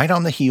spoke right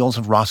on the heels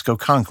of Roscoe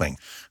Conkling,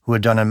 who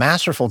had done a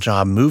masterful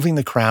job moving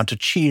the crowd to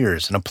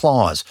cheers and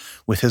applause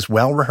with his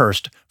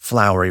well-rehearsed,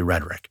 flowery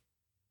rhetoric.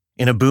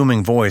 In a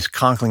booming voice,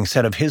 Conkling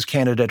said of his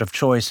candidate of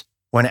choice,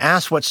 "When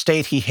asked what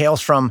state he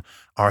hails from,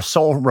 our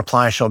sole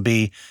reply shall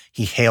be,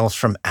 he hails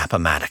from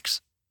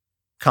Appomattox."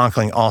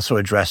 Conkling also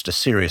addressed a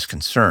serious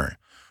concern: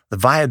 the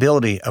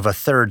viability of a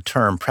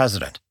third-term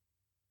president.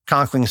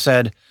 Conkling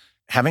said,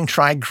 "Having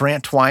tried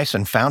Grant twice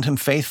and found him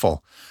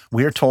faithful,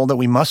 we are told that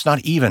we must not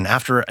even,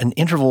 after an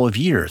interval of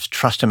years,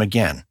 trust him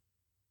again.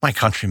 My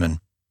countrymen,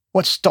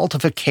 what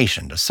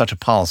stultification does such a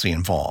policy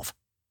involve?"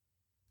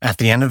 At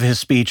the end of his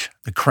speech,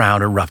 the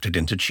crowd erupted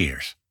into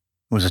cheers.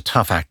 It was a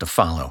tough act to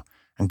follow,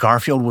 and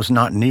Garfield was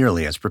not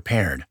nearly as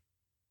prepared.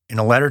 In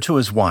a letter to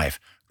his wife,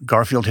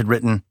 Garfield had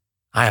written,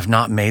 "I have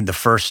not made the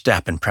first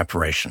step in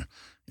preparation.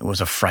 It was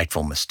a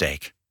frightful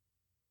mistake."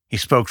 He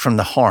spoke from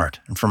the heart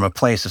and from a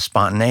place of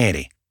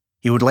spontaneity.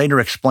 He would later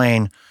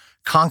explain,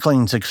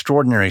 "Conkling's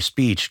extraordinary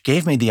speech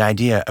gave me the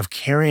idea of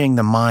carrying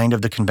the mind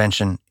of the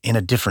convention in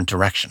a different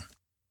direction."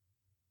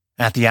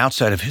 At the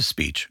outset of his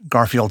speech,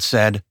 Garfield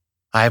said,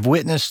 "I have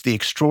witnessed the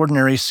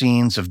extraordinary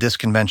scenes of this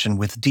convention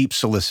with deep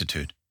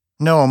solicitude.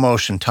 No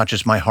emotion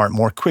touches my heart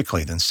more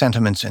quickly than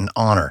sentiments in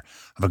honor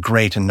of a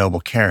great and noble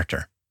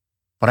character.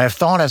 But I have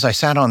thought as I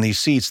sat on these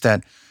seats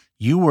that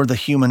you were the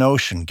human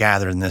ocean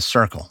gathered in this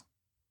circle.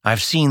 I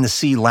have seen the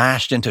sea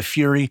lashed into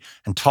fury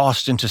and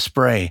tossed into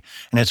spray,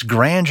 and its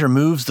grandeur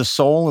moves the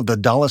soul of the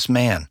dullest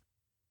man.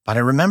 But I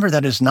remember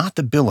that it is not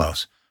the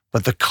billows,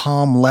 but the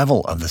calm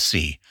level of the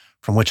sea,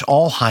 from which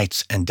all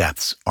heights and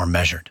depths are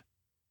measured."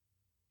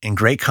 In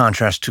great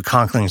contrast to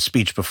Conkling's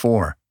speech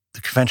before,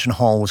 the convention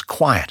hall was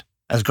quiet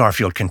as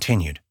Garfield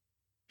continued.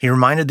 He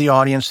reminded the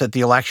audience that the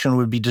election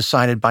would be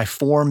decided by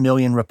 4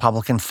 million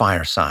Republican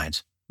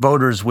firesides,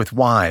 voters with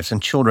wives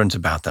and children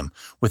about them,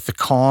 with the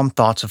calm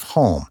thoughts of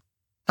home,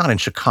 not in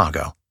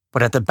Chicago,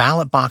 but at the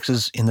ballot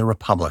boxes in the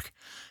Republic,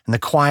 in the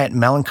quiet,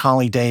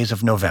 melancholy days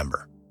of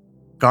November.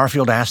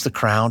 Garfield asked the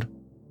crowd,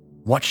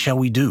 "What shall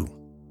we do?"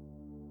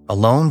 A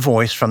lone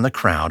voice from the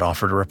crowd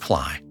offered a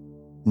reply: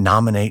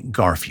 "Nominate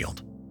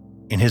Garfield."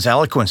 In his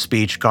eloquent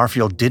speech,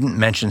 Garfield didn't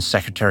mention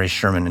Secretary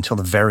Sherman until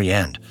the very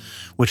end,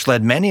 which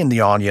led many in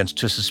the audience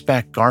to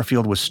suspect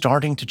Garfield was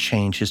starting to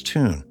change his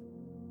tune.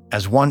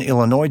 As one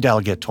Illinois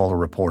delegate told a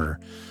reporter,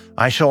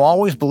 "I shall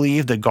always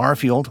believe that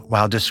Garfield,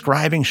 while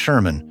describing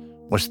Sherman,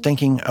 was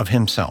thinking of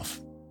himself."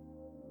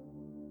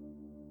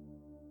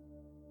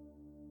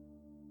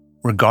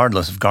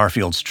 Regardless of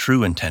Garfield's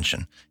true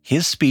intention,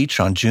 his speech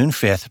on June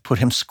 5th put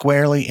him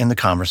squarely in the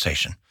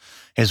conversation.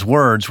 His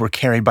words were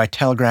carried by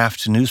telegraph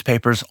to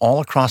newspapers all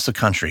across the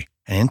country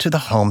and into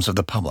the homes of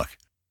the public.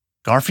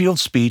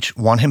 Garfield's speech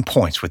won him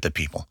points with the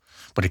people,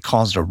 but it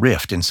caused a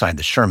rift inside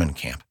the Sherman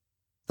camp.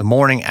 The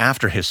morning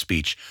after his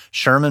speech,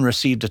 Sherman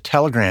received a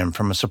telegram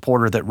from a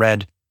supporter that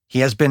read, "He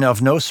has been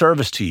of no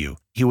service to you.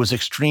 He was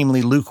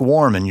extremely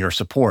lukewarm in your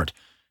support.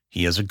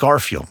 He is a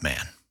Garfield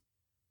man.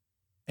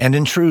 And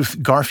in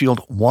truth,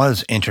 Garfield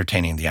was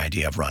entertaining the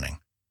idea of running.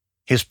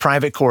 His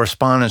private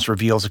correspondence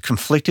reveals a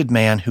conflicted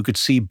man who could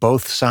see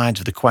both sides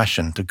of the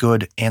question, the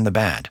good and the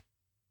bad.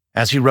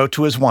 As he wrote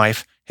to his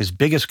wife, his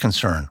biggest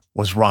concern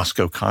was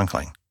Roscoe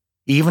Conkling.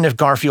 Even if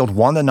Garfield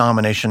won the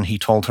nomination, he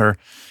told her,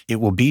 it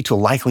will be to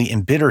likely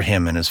embitter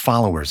him and his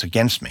followers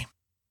against me.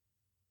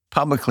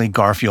 Publicly,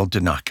 Garfield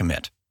did not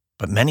commit,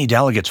 but many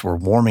delegates were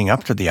warming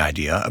up to the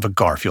idea of a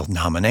Garfield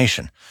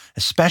nomination,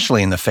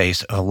 especially in the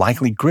face of a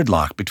likely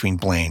gridlock between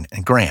Blaine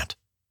and Grant.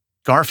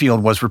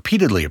 Garfield was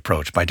repeatedly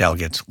approached by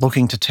delegates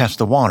looking to test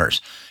the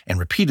waters, and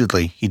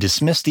repeatedly he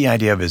dismissed the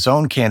idea of his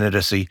own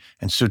candidacy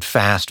and stood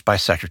fast by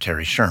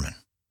Secretary Sherman.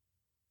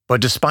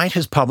 But despite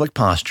his public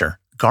posture,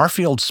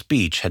 Garfield's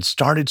speech had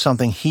started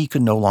something he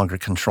could no longer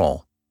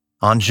control.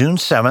 On June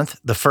 7th,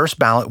 the first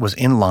ballot was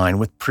in line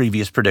with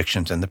previous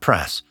predictions in the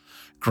press.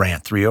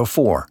 Grant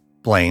 304,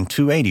 Blaine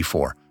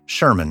 284,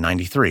 Sherman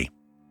 93.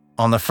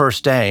 On the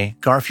first day,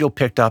 Garfield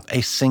picked up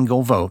a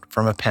single vote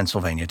from a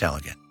Pennsylvania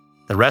delegate.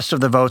 The rest of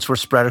the votes were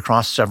spread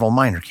across several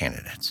minor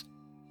candidates.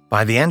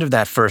 By the end of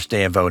that first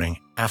day of voting,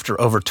 after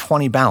over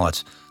 20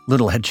 ballots,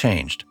 little had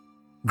changed.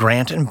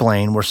 Grant and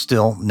Blaine were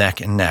still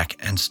neck and neck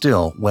and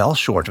still well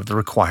short of the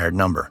required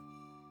number.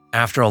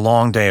 After a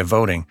long day of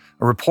voting,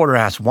 a reporter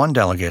asked one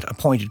delegate a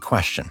pointed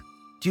question.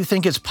 Do you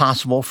think it's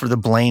possible for the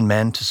Blaine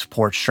men to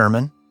support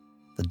Sherman?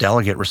 The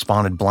delegate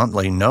responded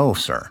bluntly, no,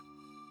 sir.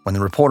 When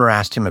the reporter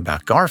asked him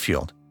about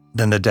Garfield,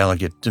 then the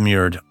delegate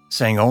demurred,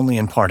 saying only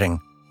in parting,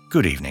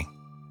 good evening.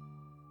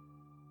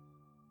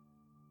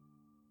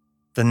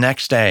 The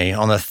next day,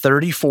 on the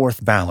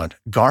 34th ballot,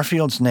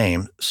 Garfield's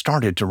name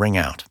started to ring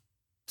out.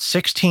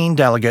 16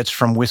 delegates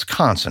from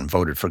Wisconsin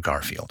voted for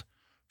Garfield.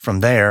 From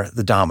there,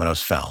 the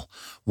dominoes fell.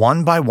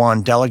 One by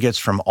one, delegates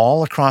from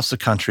all across the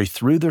country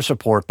threw their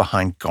support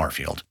behind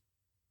Garfield.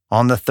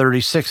 On the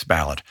 36th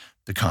ballot,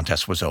 the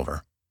contest was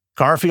over.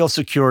 Garfield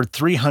secured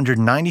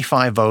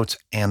 395 votes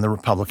and the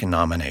Republican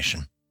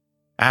nomination.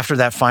 After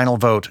that final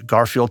vote,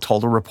 Garfield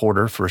told a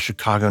reporter for a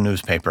Chicago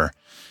newspaper,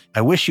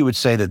 I wish you would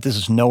say that this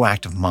is no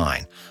act of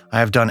mine. I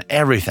have done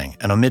everything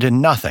and omitted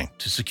nothing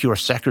to secure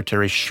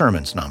Secretary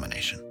Sherman's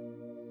nomination.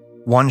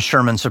 One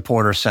Sherman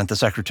supporter sent the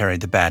secretary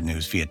the bad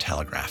news via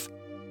telegraph.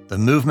 The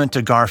movement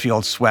to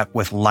Garfield swept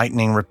with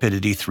lightning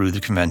rapidity through the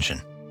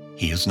convention.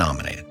 He is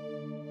nominated.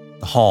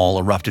 The hall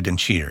erupted in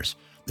cheers.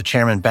 The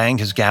chairman banged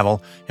his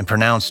gavel and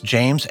pronounced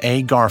James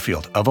A.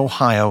 Garfield of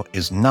Ohio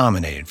is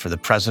nominated for the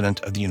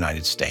President of the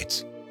United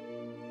States.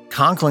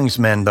 Conkling's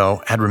men,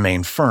 though, had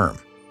remained firm.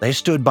 They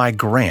stood by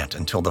Grant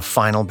until the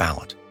final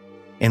ballot.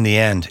 In the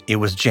end, it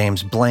was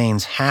James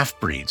Blaine's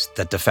half-breeds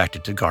that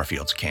defected to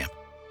Garfield's camp.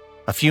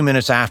 A few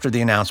minutes after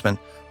the announcement,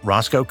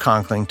 Roscoe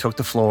Conkling took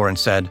the floor and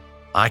said,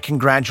 I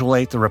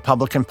congratulate the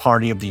Republican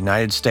Party of the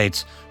United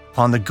States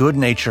upon the good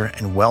nature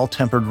and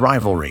well-tempered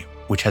rivalry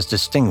which has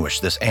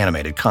distinguished this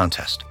animated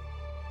contest.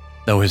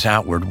 Though his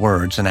outward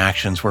words and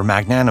actions were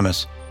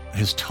magnanimous,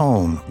 his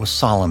tone was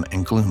solemn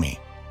and gloomy.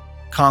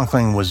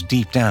 Conkling was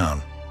deep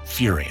down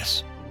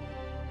furious.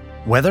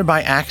 Whether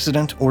by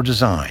accident or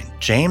design,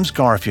 James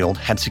Garfield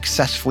had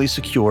successfully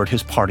secured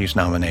his party's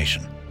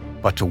nomination.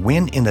 But to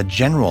win in the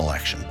general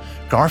election,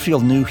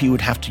 Garfield knew he would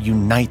have to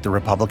unite the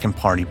Republican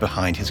Party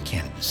behind his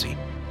candidacy.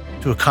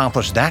 To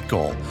accomplish that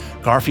goal,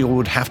 Garfield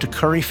would have to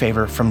curry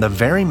favor from the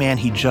very man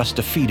he just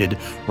defeated,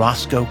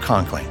 Roscoe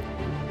Conkling.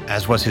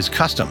 As was his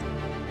custom,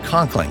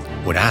 Conkling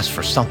would ask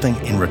for something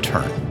in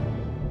return.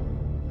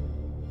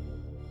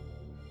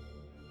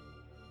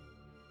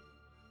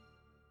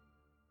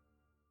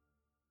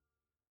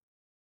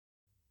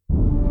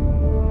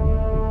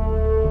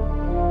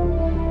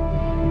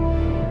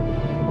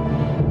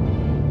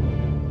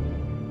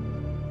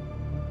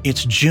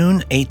 It's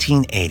June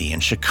 1880 in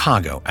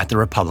Chicago at the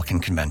Republican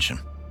Convention.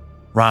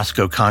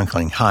 Roscoe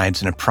Conkling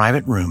hides in a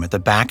private room at the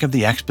back of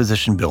the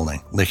Exposition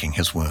Building, licking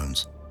his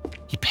wounds.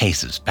 He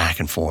paces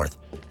back and forth,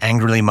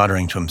 angrily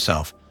muttering to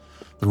himself.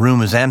 The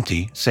room is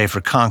empty, save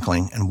for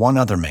Conkling and one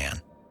other man,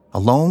 a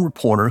lone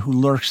reporter who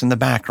lurks in the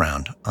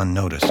background,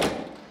 unnoticed.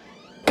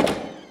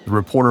 The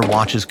reporter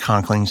watches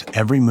Conkling's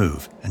every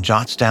move and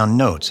jots down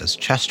notes as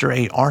Chester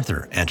A.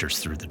 Arthur enters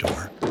through the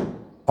door.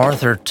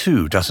 Arthur,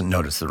 too, doesn't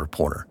notice the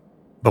reporter.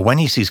 But when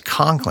he sees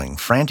Conkling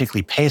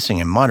frantically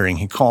pacing and muttering,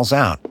 he calls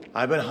out,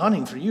 I've been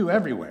hunting for you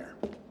everywhere.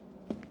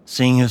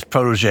 Seeing his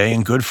protege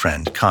and good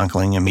friend,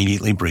 Conkling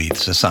immediately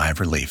breathes a sigh of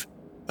relief.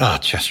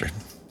 Chester,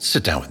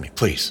 sit down with me,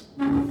 please.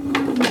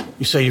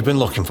 You say you've been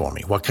looking for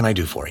me. What can I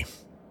do for you?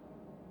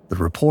 The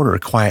reporter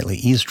quietly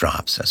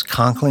eavesdrops as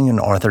Conkling and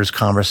Arthur's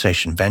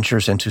conversation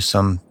ventures into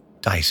some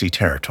dicey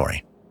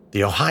territory.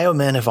 The Ohio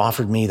men have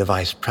offered me the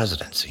vice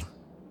presidency.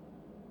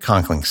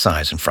 Conkling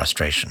sighs in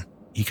frustration.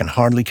 He can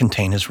hardly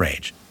contain his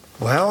rage.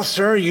 Well,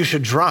 sir, you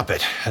should drop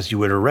it, as you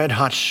would a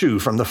red-hot shoe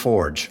from the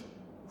forge.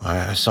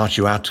 I sought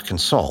you out to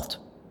consult.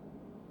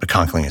 But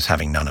Conkling is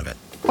having none of it.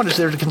 What is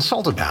there to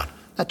consult about?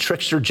 That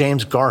trickster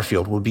James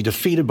Garfield will be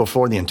defeated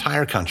before the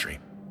entire country.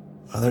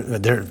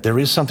 There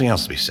is something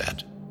else to be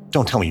said.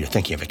 Don't tell me you're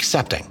thinking of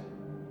accepting.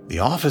 The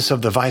office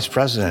of the vice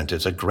president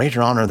is a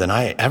greater honor than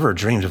I ever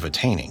dreamed of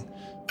attaining.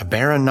 A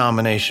barren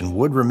nomination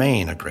would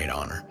remain a great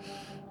honor.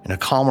 In a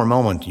calmer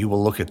moment, you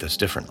will look at this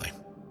differently."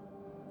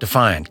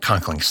 Defiant,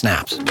 Conkling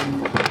snaps.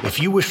 "If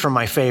you wish for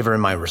my favor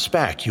and my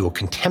respect, you will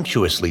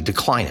contemptuously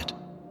decline it.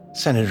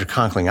 Senator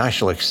Conkling, I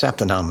shall accept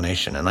the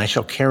nomination, and I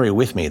shall carry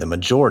with me the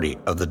majority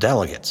of the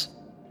delegates."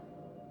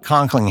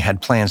 Conkling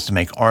had plans to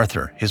make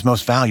Arthur, his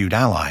most valued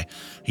ally,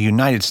 a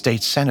United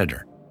States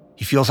senator.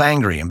 He feels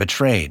angry and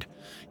betrayed.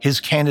 His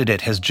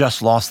candidate has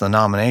just lost the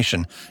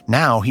nomination.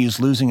 Now he is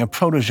losing a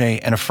protege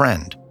and a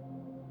friend.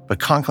 But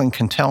Conkling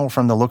can tell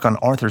from the look on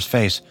Arthur's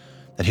face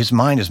that his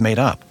mind is made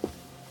up.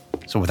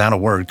 So without a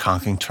word,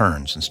 Conkling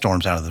turns and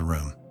storms out of the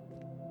room.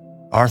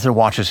 Arthur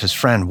watches his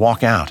friend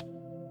walk out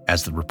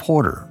as the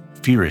reporter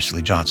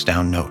furiously jots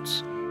down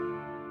notes.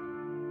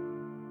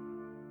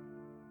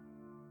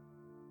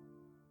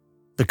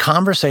 The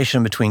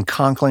conversation between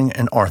Conkling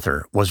and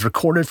Arthur was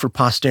recorded for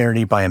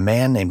posterity by a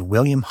man named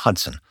William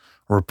Hudson,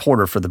 a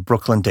reporter for the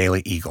Brooklyn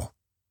Daily Eagle.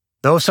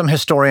 Though some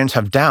historians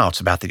have doubts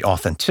about the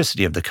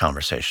authenticity of the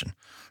conversation,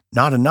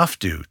 not enough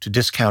do to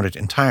discount it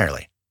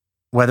entirely.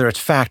 Whether it's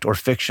fact or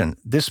fiction,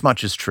 this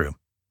much is true.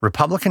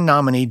 Republican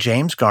nominee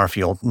James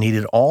Garfield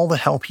needed all the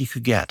help he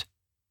could get.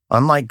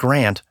 Unlike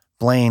Grant,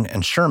 Blaine,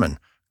 and Sherman,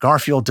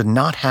 Garfield did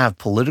not have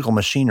political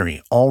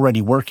machinery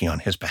already working on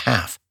his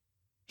behalf.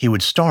 He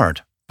would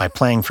start by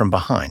playing from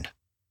behind.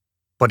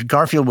 But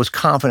Garfield was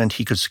confident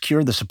he could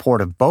secure the support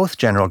of both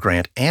General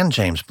Grant and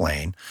James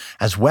Blaine,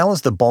 as well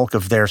as the bulk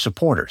of their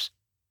supporters.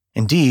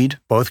 Indeed,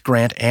 both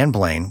Grant and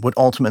Blaine would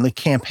ultimately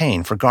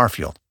campaign for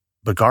Garfield,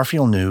 but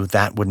Garfield knew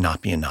that would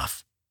not be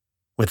enough.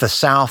 With the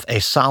South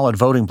a solid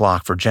voting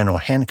bloc for General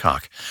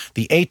Hancock,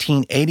 the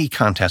 1880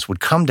 contest would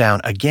come down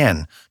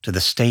again to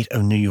the state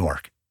of New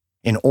York.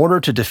 In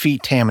order to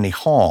defeat Tammany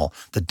Hall,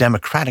 the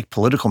Democratic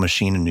political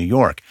machine in New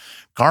York,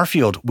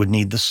 Garfield would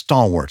need the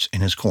stalwarts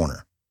in his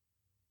corner.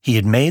 He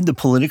had made the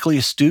politically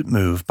astute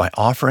move by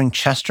offering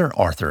Chester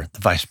Arthur the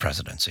vice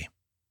presidency.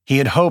 He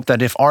had hoped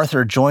that if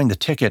Arthur joined the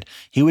ticket,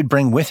 he would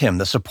bring with him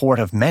the support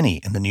of many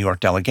in the New York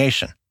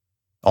delegation.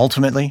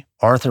 Ultimately,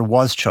 Arthur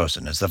was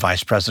chosen as the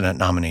vice president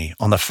nominee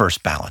on the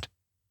first ballot.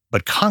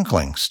 But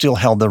Conkling still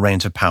held the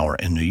reins of power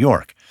in New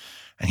York,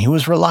 and he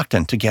was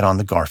reluctant to get on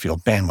the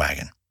Garfield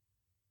bandwagon.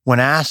 When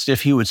asked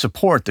if he would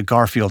support the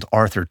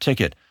Garfield-Arthur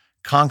ticket,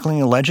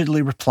 Conkling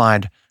allegedly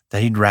replied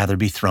that he'd rather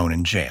be thrown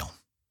in jail.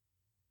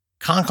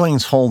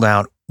 Conkling's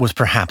holdout was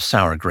perhaps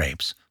sour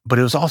grapes, but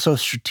it was also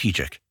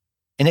strategic.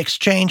 In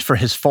exchange for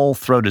his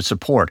full-throated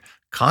support,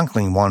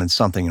 Conkling wanted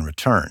something in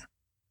return.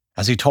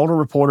 As he told a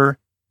reporter,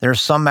 "There are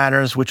some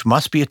matters which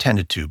must be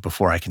attended to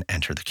before I can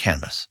enter the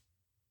canvass."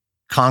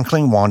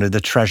 Conkling wanted the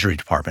Treasury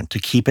Department to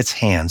keep its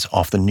hands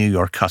off the New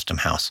York Custom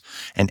House,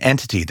 an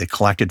entity that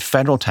collected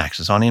federal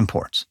taxes on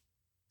imports.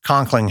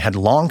 Conkling had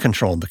long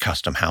controlled the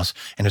Custom House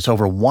and its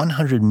over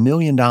 $100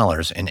 million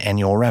in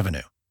annual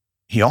revenue.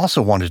 He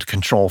also wanted to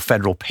control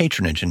federal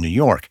patronage in New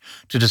York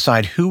to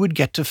decide who would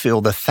get to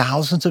fill the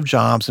thousands of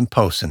jobs and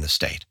posts in the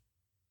state.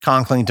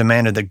 Conkling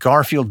demanded that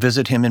Garfield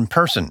visit him in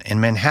person in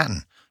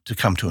Manhattan to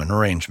come to an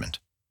arrangement.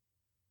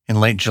 In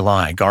late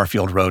July,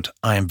 Garfield wrote,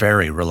 "I am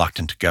very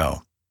reluctant to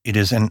go. It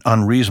is an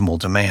unreasonable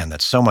demand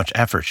that so much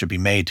effort should be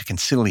made to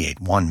conciliate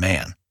one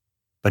man."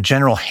 But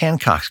General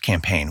Hancock's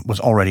campaign was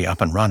already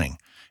up and running,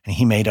 and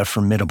he made a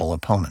formidable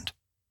opponent.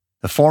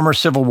 The former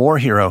Civil War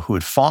hero who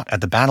had fought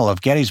at the Battle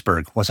of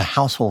Gettysburg was a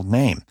household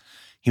name.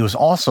 He was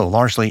also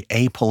largely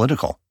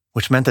apolitical,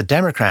 which meant the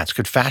Democrats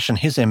could fashion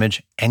his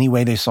image any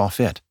way they saw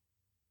fit.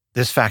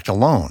 This fact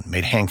alone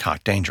made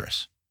Hancock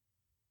dangerous.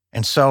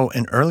 And so,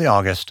 in early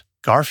August,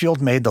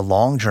 Garfield made the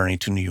long journey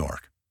to New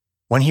York.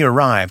 When he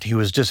arrived, he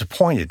was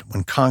disappointed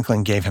when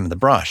Conkling gave him the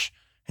brush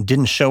and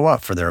didn't show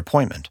up for their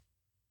appointment.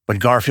 But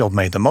Garfield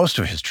made the most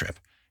of his trip,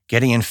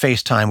 getting in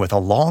face time with a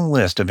long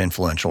list of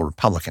influential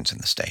Republicans in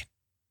the state.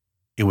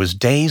 It was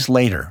days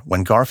later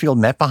when Garfield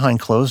met behind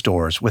closed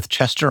doors with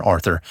Chester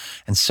Arthur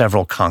and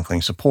several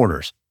Conkling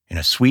supporters in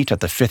a suite at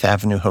the Fifth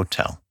Avenue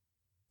Hotel.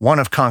 One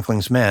of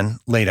Conkling's men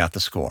laid out the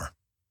score.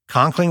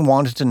 Conkling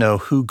wanted to know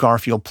who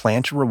Garfield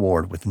planned to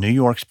reward with New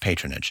York's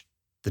patronage,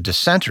 the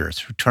dissenters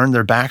who turned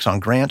their backs on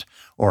Grant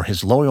or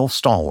his loyal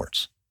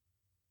stalwarts.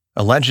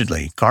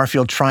 Allegedly,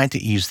 Garfield tried to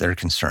ease their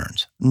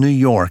concerns. New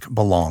York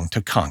belonged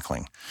to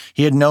Conkling.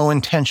 He had no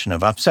intention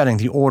of upsetting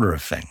the order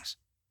of things.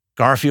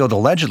 Garfield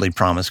allegedly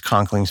promised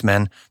Conkling's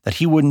men that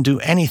he wouldn't do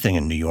anything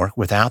in New York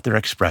without their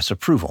express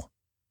approval.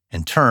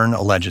 In turn,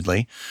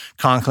 allegedly,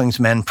 Conkling's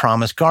men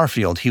promised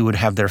Garfield he would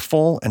have their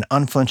full and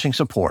unflinching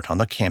support on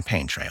the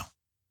campaign trail.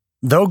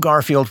 Though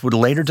Garfield would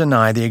later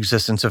deny the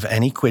existence of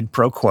any quid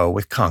pro quo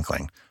with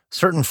Conkling,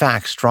 certain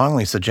facts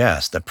strongly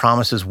suggest that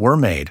promises were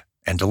made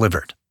and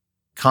delivered.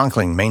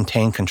 Conkling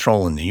maintained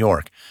control in New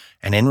York,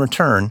 and in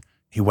return,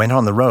 he went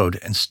on the road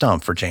and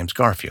stumped for James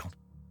Garfield.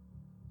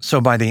 So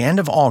by the end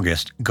of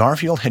August,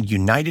 Garfield had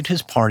united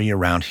his party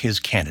around his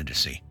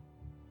candidacy.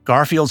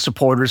 Garfield's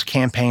supporters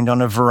campaigned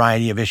on a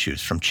variety of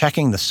issues, from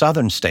checking the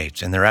southern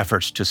states in their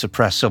efforts to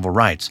suppress civil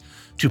rights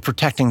to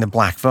protecting the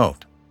black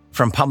vote.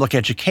 from public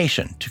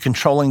education to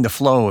controlling the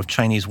flow of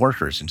Chinese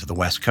workers into the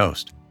West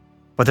Coast.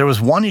 But there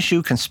was one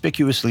issue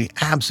conspicuously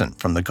absent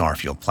from the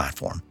Garfield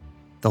platform: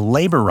 the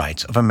labor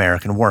rights of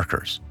American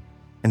workers.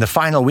 In the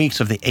final weeks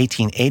of the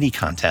 1880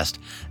 contest,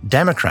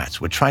 Democrats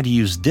would try to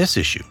use this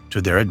issue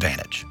to their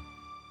advantage.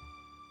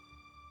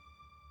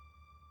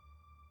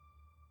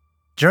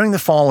 During the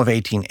fall of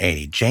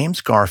 1880, James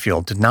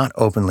Garfield did not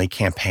openly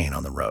campaign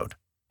on the road.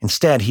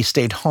 Instead, he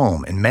stayed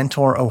home in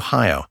Mentor,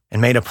 Ohio,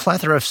 and made a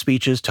plethora of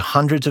speeches to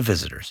hundreds of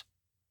visitors.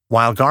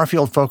 While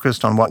Garfield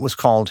focused on what was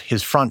called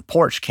his front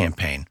porch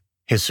campaign,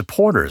 his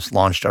supporters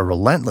launched a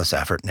relentless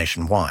effort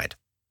nationwide.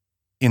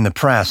 In the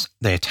press,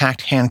 they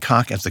attacked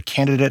Hancock as the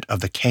candidate of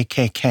the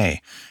KKK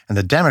and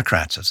the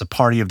Democrats as the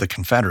party of the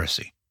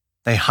Confederacy.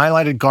 They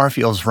highlighted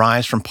Garfield's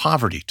rise from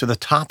poverty to the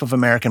top of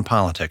American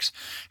politics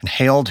and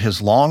hailed his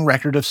long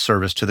record of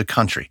service to the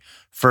country,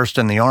 first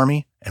in the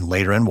Army and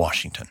later in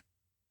Washington.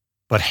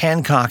 But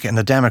Hancock and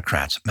the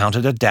Democrats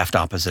mounted a deft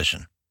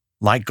opposition.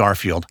 Like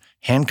Garfield,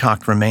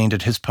 Hancock remained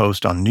at his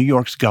post on New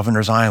York's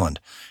Governor's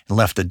Island and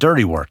left the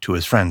dirty work to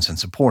his friends and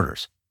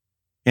supporters.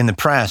 In the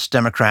press,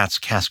 Democrats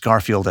cast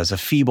Garfield as a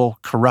feeble,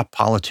 corrupt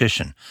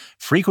politician,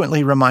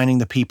 frequently reminding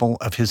the people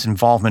of his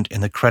involvement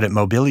in the Credit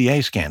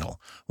Mobilier scandal,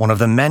 one of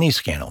the many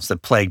scandals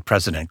that plagued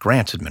President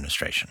Grant's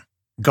administration.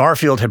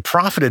 Garfield had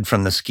profited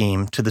from the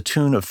scheme to the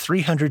tune of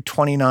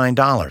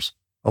 $329,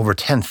 over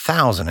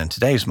 $10,000 in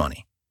today's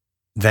money.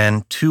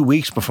 Then, 2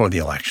 weeks before the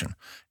election,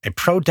 a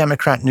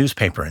pro-Democrat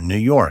newspaper in New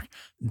York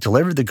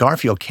delivered the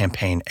Garfield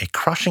campaign a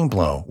crushing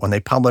blow when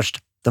they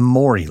published the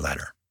Maury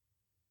Letter.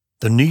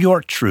 The New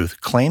York Truth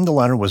claimed the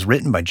letter was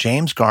written by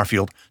James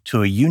Garfield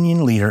to a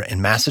Union leader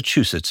in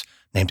Massachusetts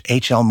named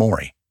H.L.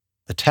 Maury.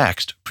 The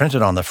text,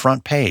 printed on the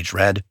front page,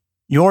 read,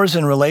 "Yours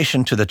in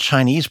relation to the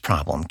Chinese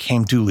problem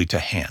came duly to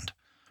hand.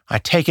 I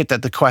take it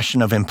that the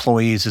question of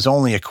employees is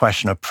only a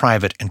question of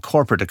private and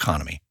corporate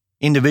economy.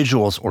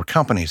 Individuals or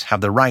companies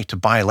have the right to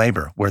buy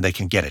labor where they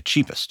can get it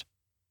cheapest."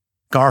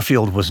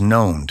 Garfield was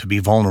known to be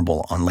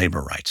vulnerable on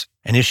labor rights,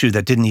 an issue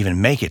that didn't even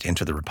make it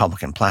into the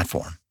Republican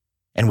platform.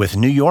 And with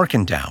New York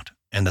in doubt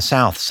and the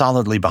South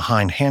solidly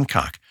behind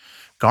Hancock,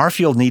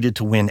 Garfield needed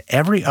to win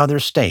every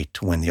other state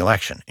to win the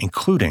election,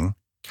 including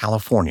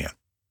California.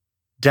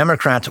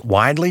 Democrats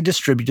widely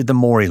distributed the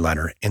Maury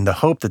Letter in the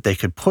hope that they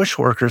could push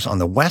workers on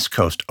the West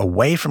Coast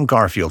away from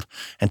Garfield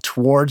and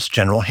towards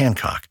General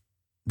Hancock.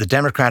 The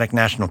Democratic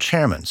National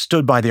Chairman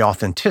stood by the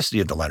authenticity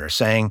of the letter,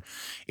 saying,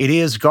 "It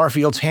is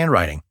Garfield's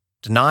handwriting.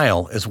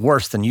 Denial is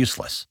worse than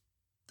useless."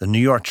 The New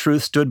York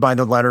Truth stood by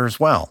the letter as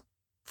well,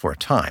 for a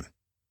time.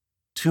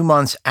 2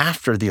 months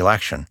after the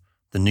election,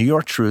 the New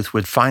York Truth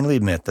would finally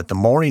admit that the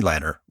Maury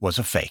Letter was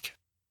a fake.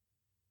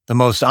 The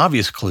most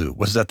obvious clue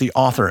was that the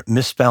author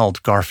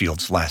misspelled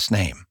Garfield's last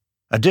name.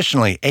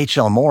 Additionally,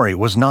 H.L. Maury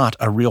was not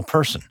a real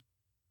person.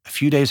 A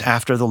few days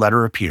after the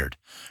letter appeared,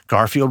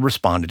 Garfield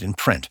responded in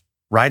print,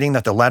 writing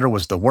that the letter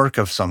was the work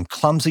of some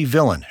clumsy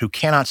villain who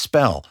cannot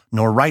spell,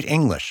 nor write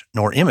English,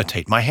 nor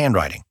imitate my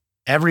handwriting.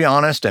 Every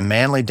honest and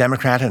manly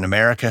Democrat in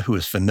America who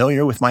is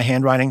familiar with my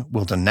handwriting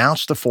will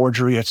denounce the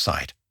forgery at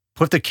sight.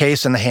 Put the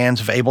case in the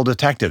hands of able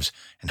detectives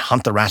and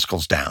hunt the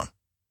rascals down.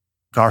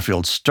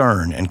 Garfield's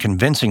stern and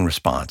convincing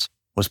response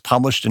was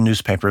published in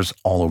newspapers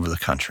all over the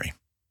country.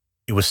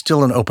 It was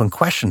still an open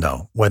question,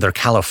 though, whether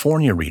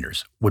California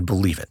readers would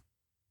believe it.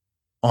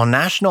 On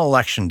National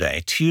Election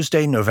Day,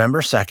 Tuesday,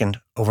 November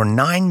 2nd, over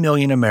 9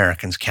 million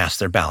Americans cast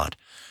their ballot,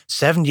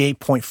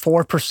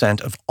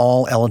 78.4% of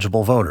all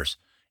eligible voters.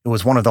 It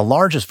was one of the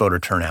largest voter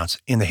turnouts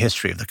in the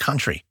history of the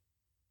country.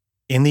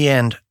 In the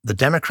end, the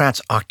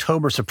Democrats'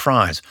 October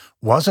surprise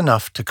was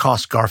enough to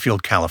cost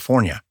Garfield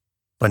California,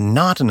 but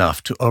not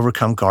enough to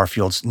overcome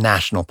Garfield's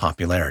national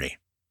popularity.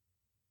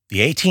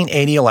 The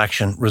 1880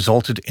 election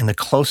resulted in the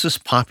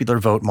closest popular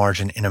vote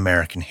margin in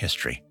American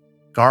history.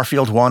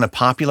 Garfield won a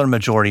popular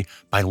majority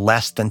by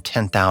less than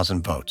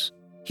 10,000 votes.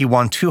 He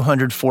won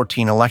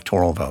 214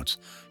 electoral votes.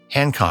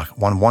 Hancock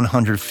won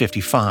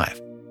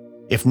 155.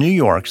 If New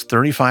York's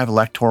 35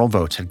 electoral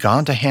votes had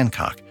gone to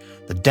Hancock,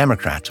 the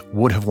Democrats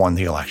would have won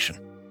the election.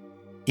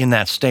 In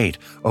that state,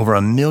 over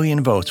 1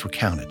 million votes were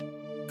counted.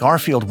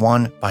 Garfield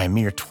won by a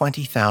mere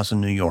 20,000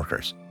 New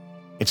Yorkers.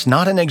 It's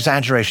not an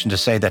exaggeration to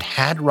say that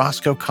had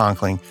Roscoe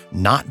Conkling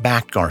not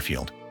backed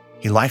Garfield,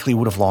 he likely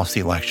would have lost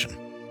the election.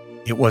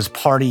 It was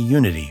party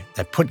unity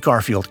that put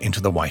Garfield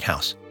into the White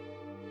House.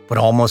 But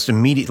almost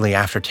immediately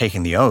after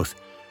taking the oath,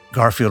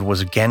 Garfield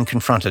was again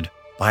confronted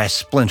by a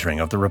splintering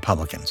of the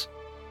Republicans.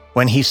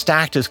 When he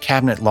stacked his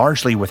cabinet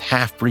largely with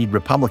half-breed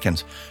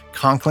Republicans,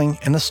 Conkling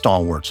and the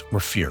stalwarts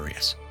were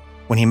furious.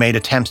 When he made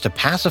attempts to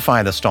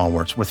pacify the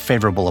stalwarts with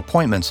favorable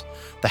appointments,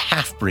 the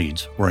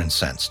half-breeds were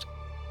incensed.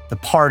 The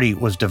party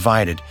was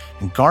divided,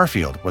 and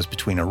Garfield was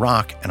between a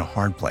rock and a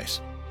hard place.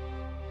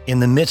 In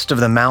the midst of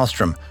the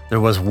Maelstrom, there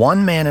was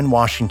one man in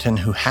Washington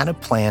who had a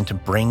plan to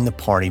bring the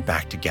party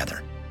back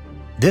together.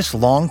 This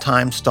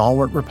longtime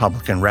stalwart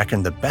Republican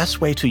reckoned the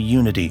best way to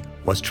unity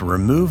was to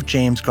remove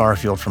James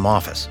Garfield from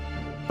office.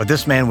 But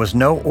this man was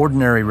no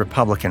ordinary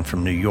Republican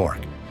from New York.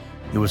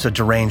 He was a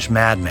deranged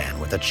madman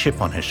with a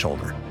chip on his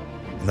shoulder.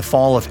 In the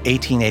fall of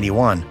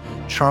 1881,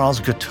 Charles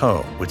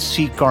Guiteau would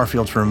seek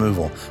Garfield's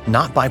removal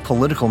not by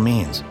political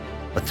means,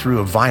 but through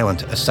a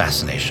violent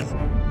assassination.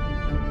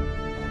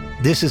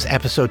 This is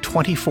episode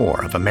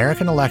 24 of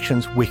American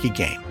Elections Wicked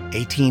Game,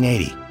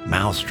 1880,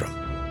 Maelstrom.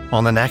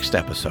 On the next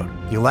episode,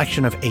 the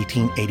election of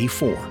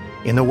 1884.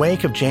 In the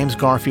wake of James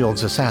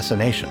Garfield's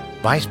assassination,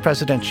 Vice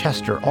President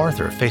Chester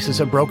Arthur faces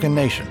a broken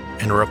nation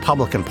and a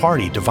Republican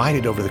Party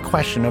divided over the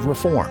question of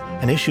reform,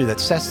 an issue that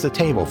sets the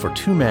table for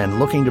two men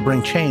looking to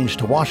bring change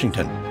to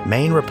Washington,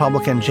 Maine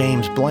Republican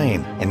James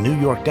Blaine and New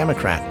York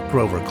Democrat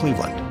Grover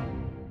Cleveland.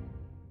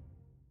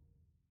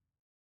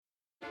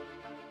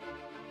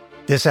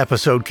 This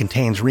episode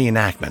contains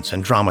reenactments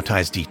and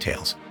dramatized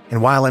details,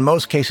 and while in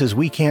most cases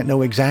we can't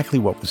know exactly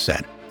what was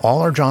said,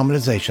 all our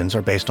dramatizations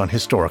are based on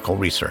historical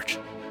research.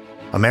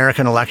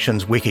 American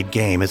Elections Wicked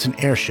Game is an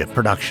Airship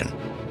production.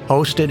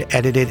 Hosted,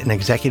 edited, and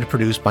executive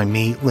produced by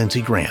me,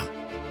 Lindsey Graham.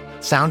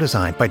 Sound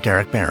designed by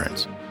Derek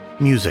Behrens.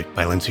 Music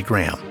by Lindsey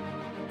Graham.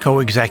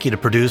 Co-executive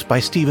produced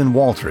by Stephen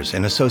Walters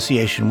in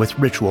association with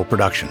Ritual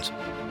Productions.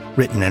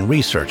 Written and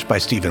researched by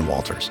Stephen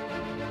Walters.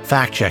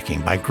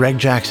 Fact-checking by Greg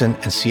Jackson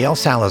and CL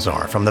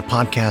Salazar from the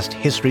podcast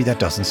History That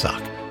Doesn't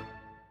Suck.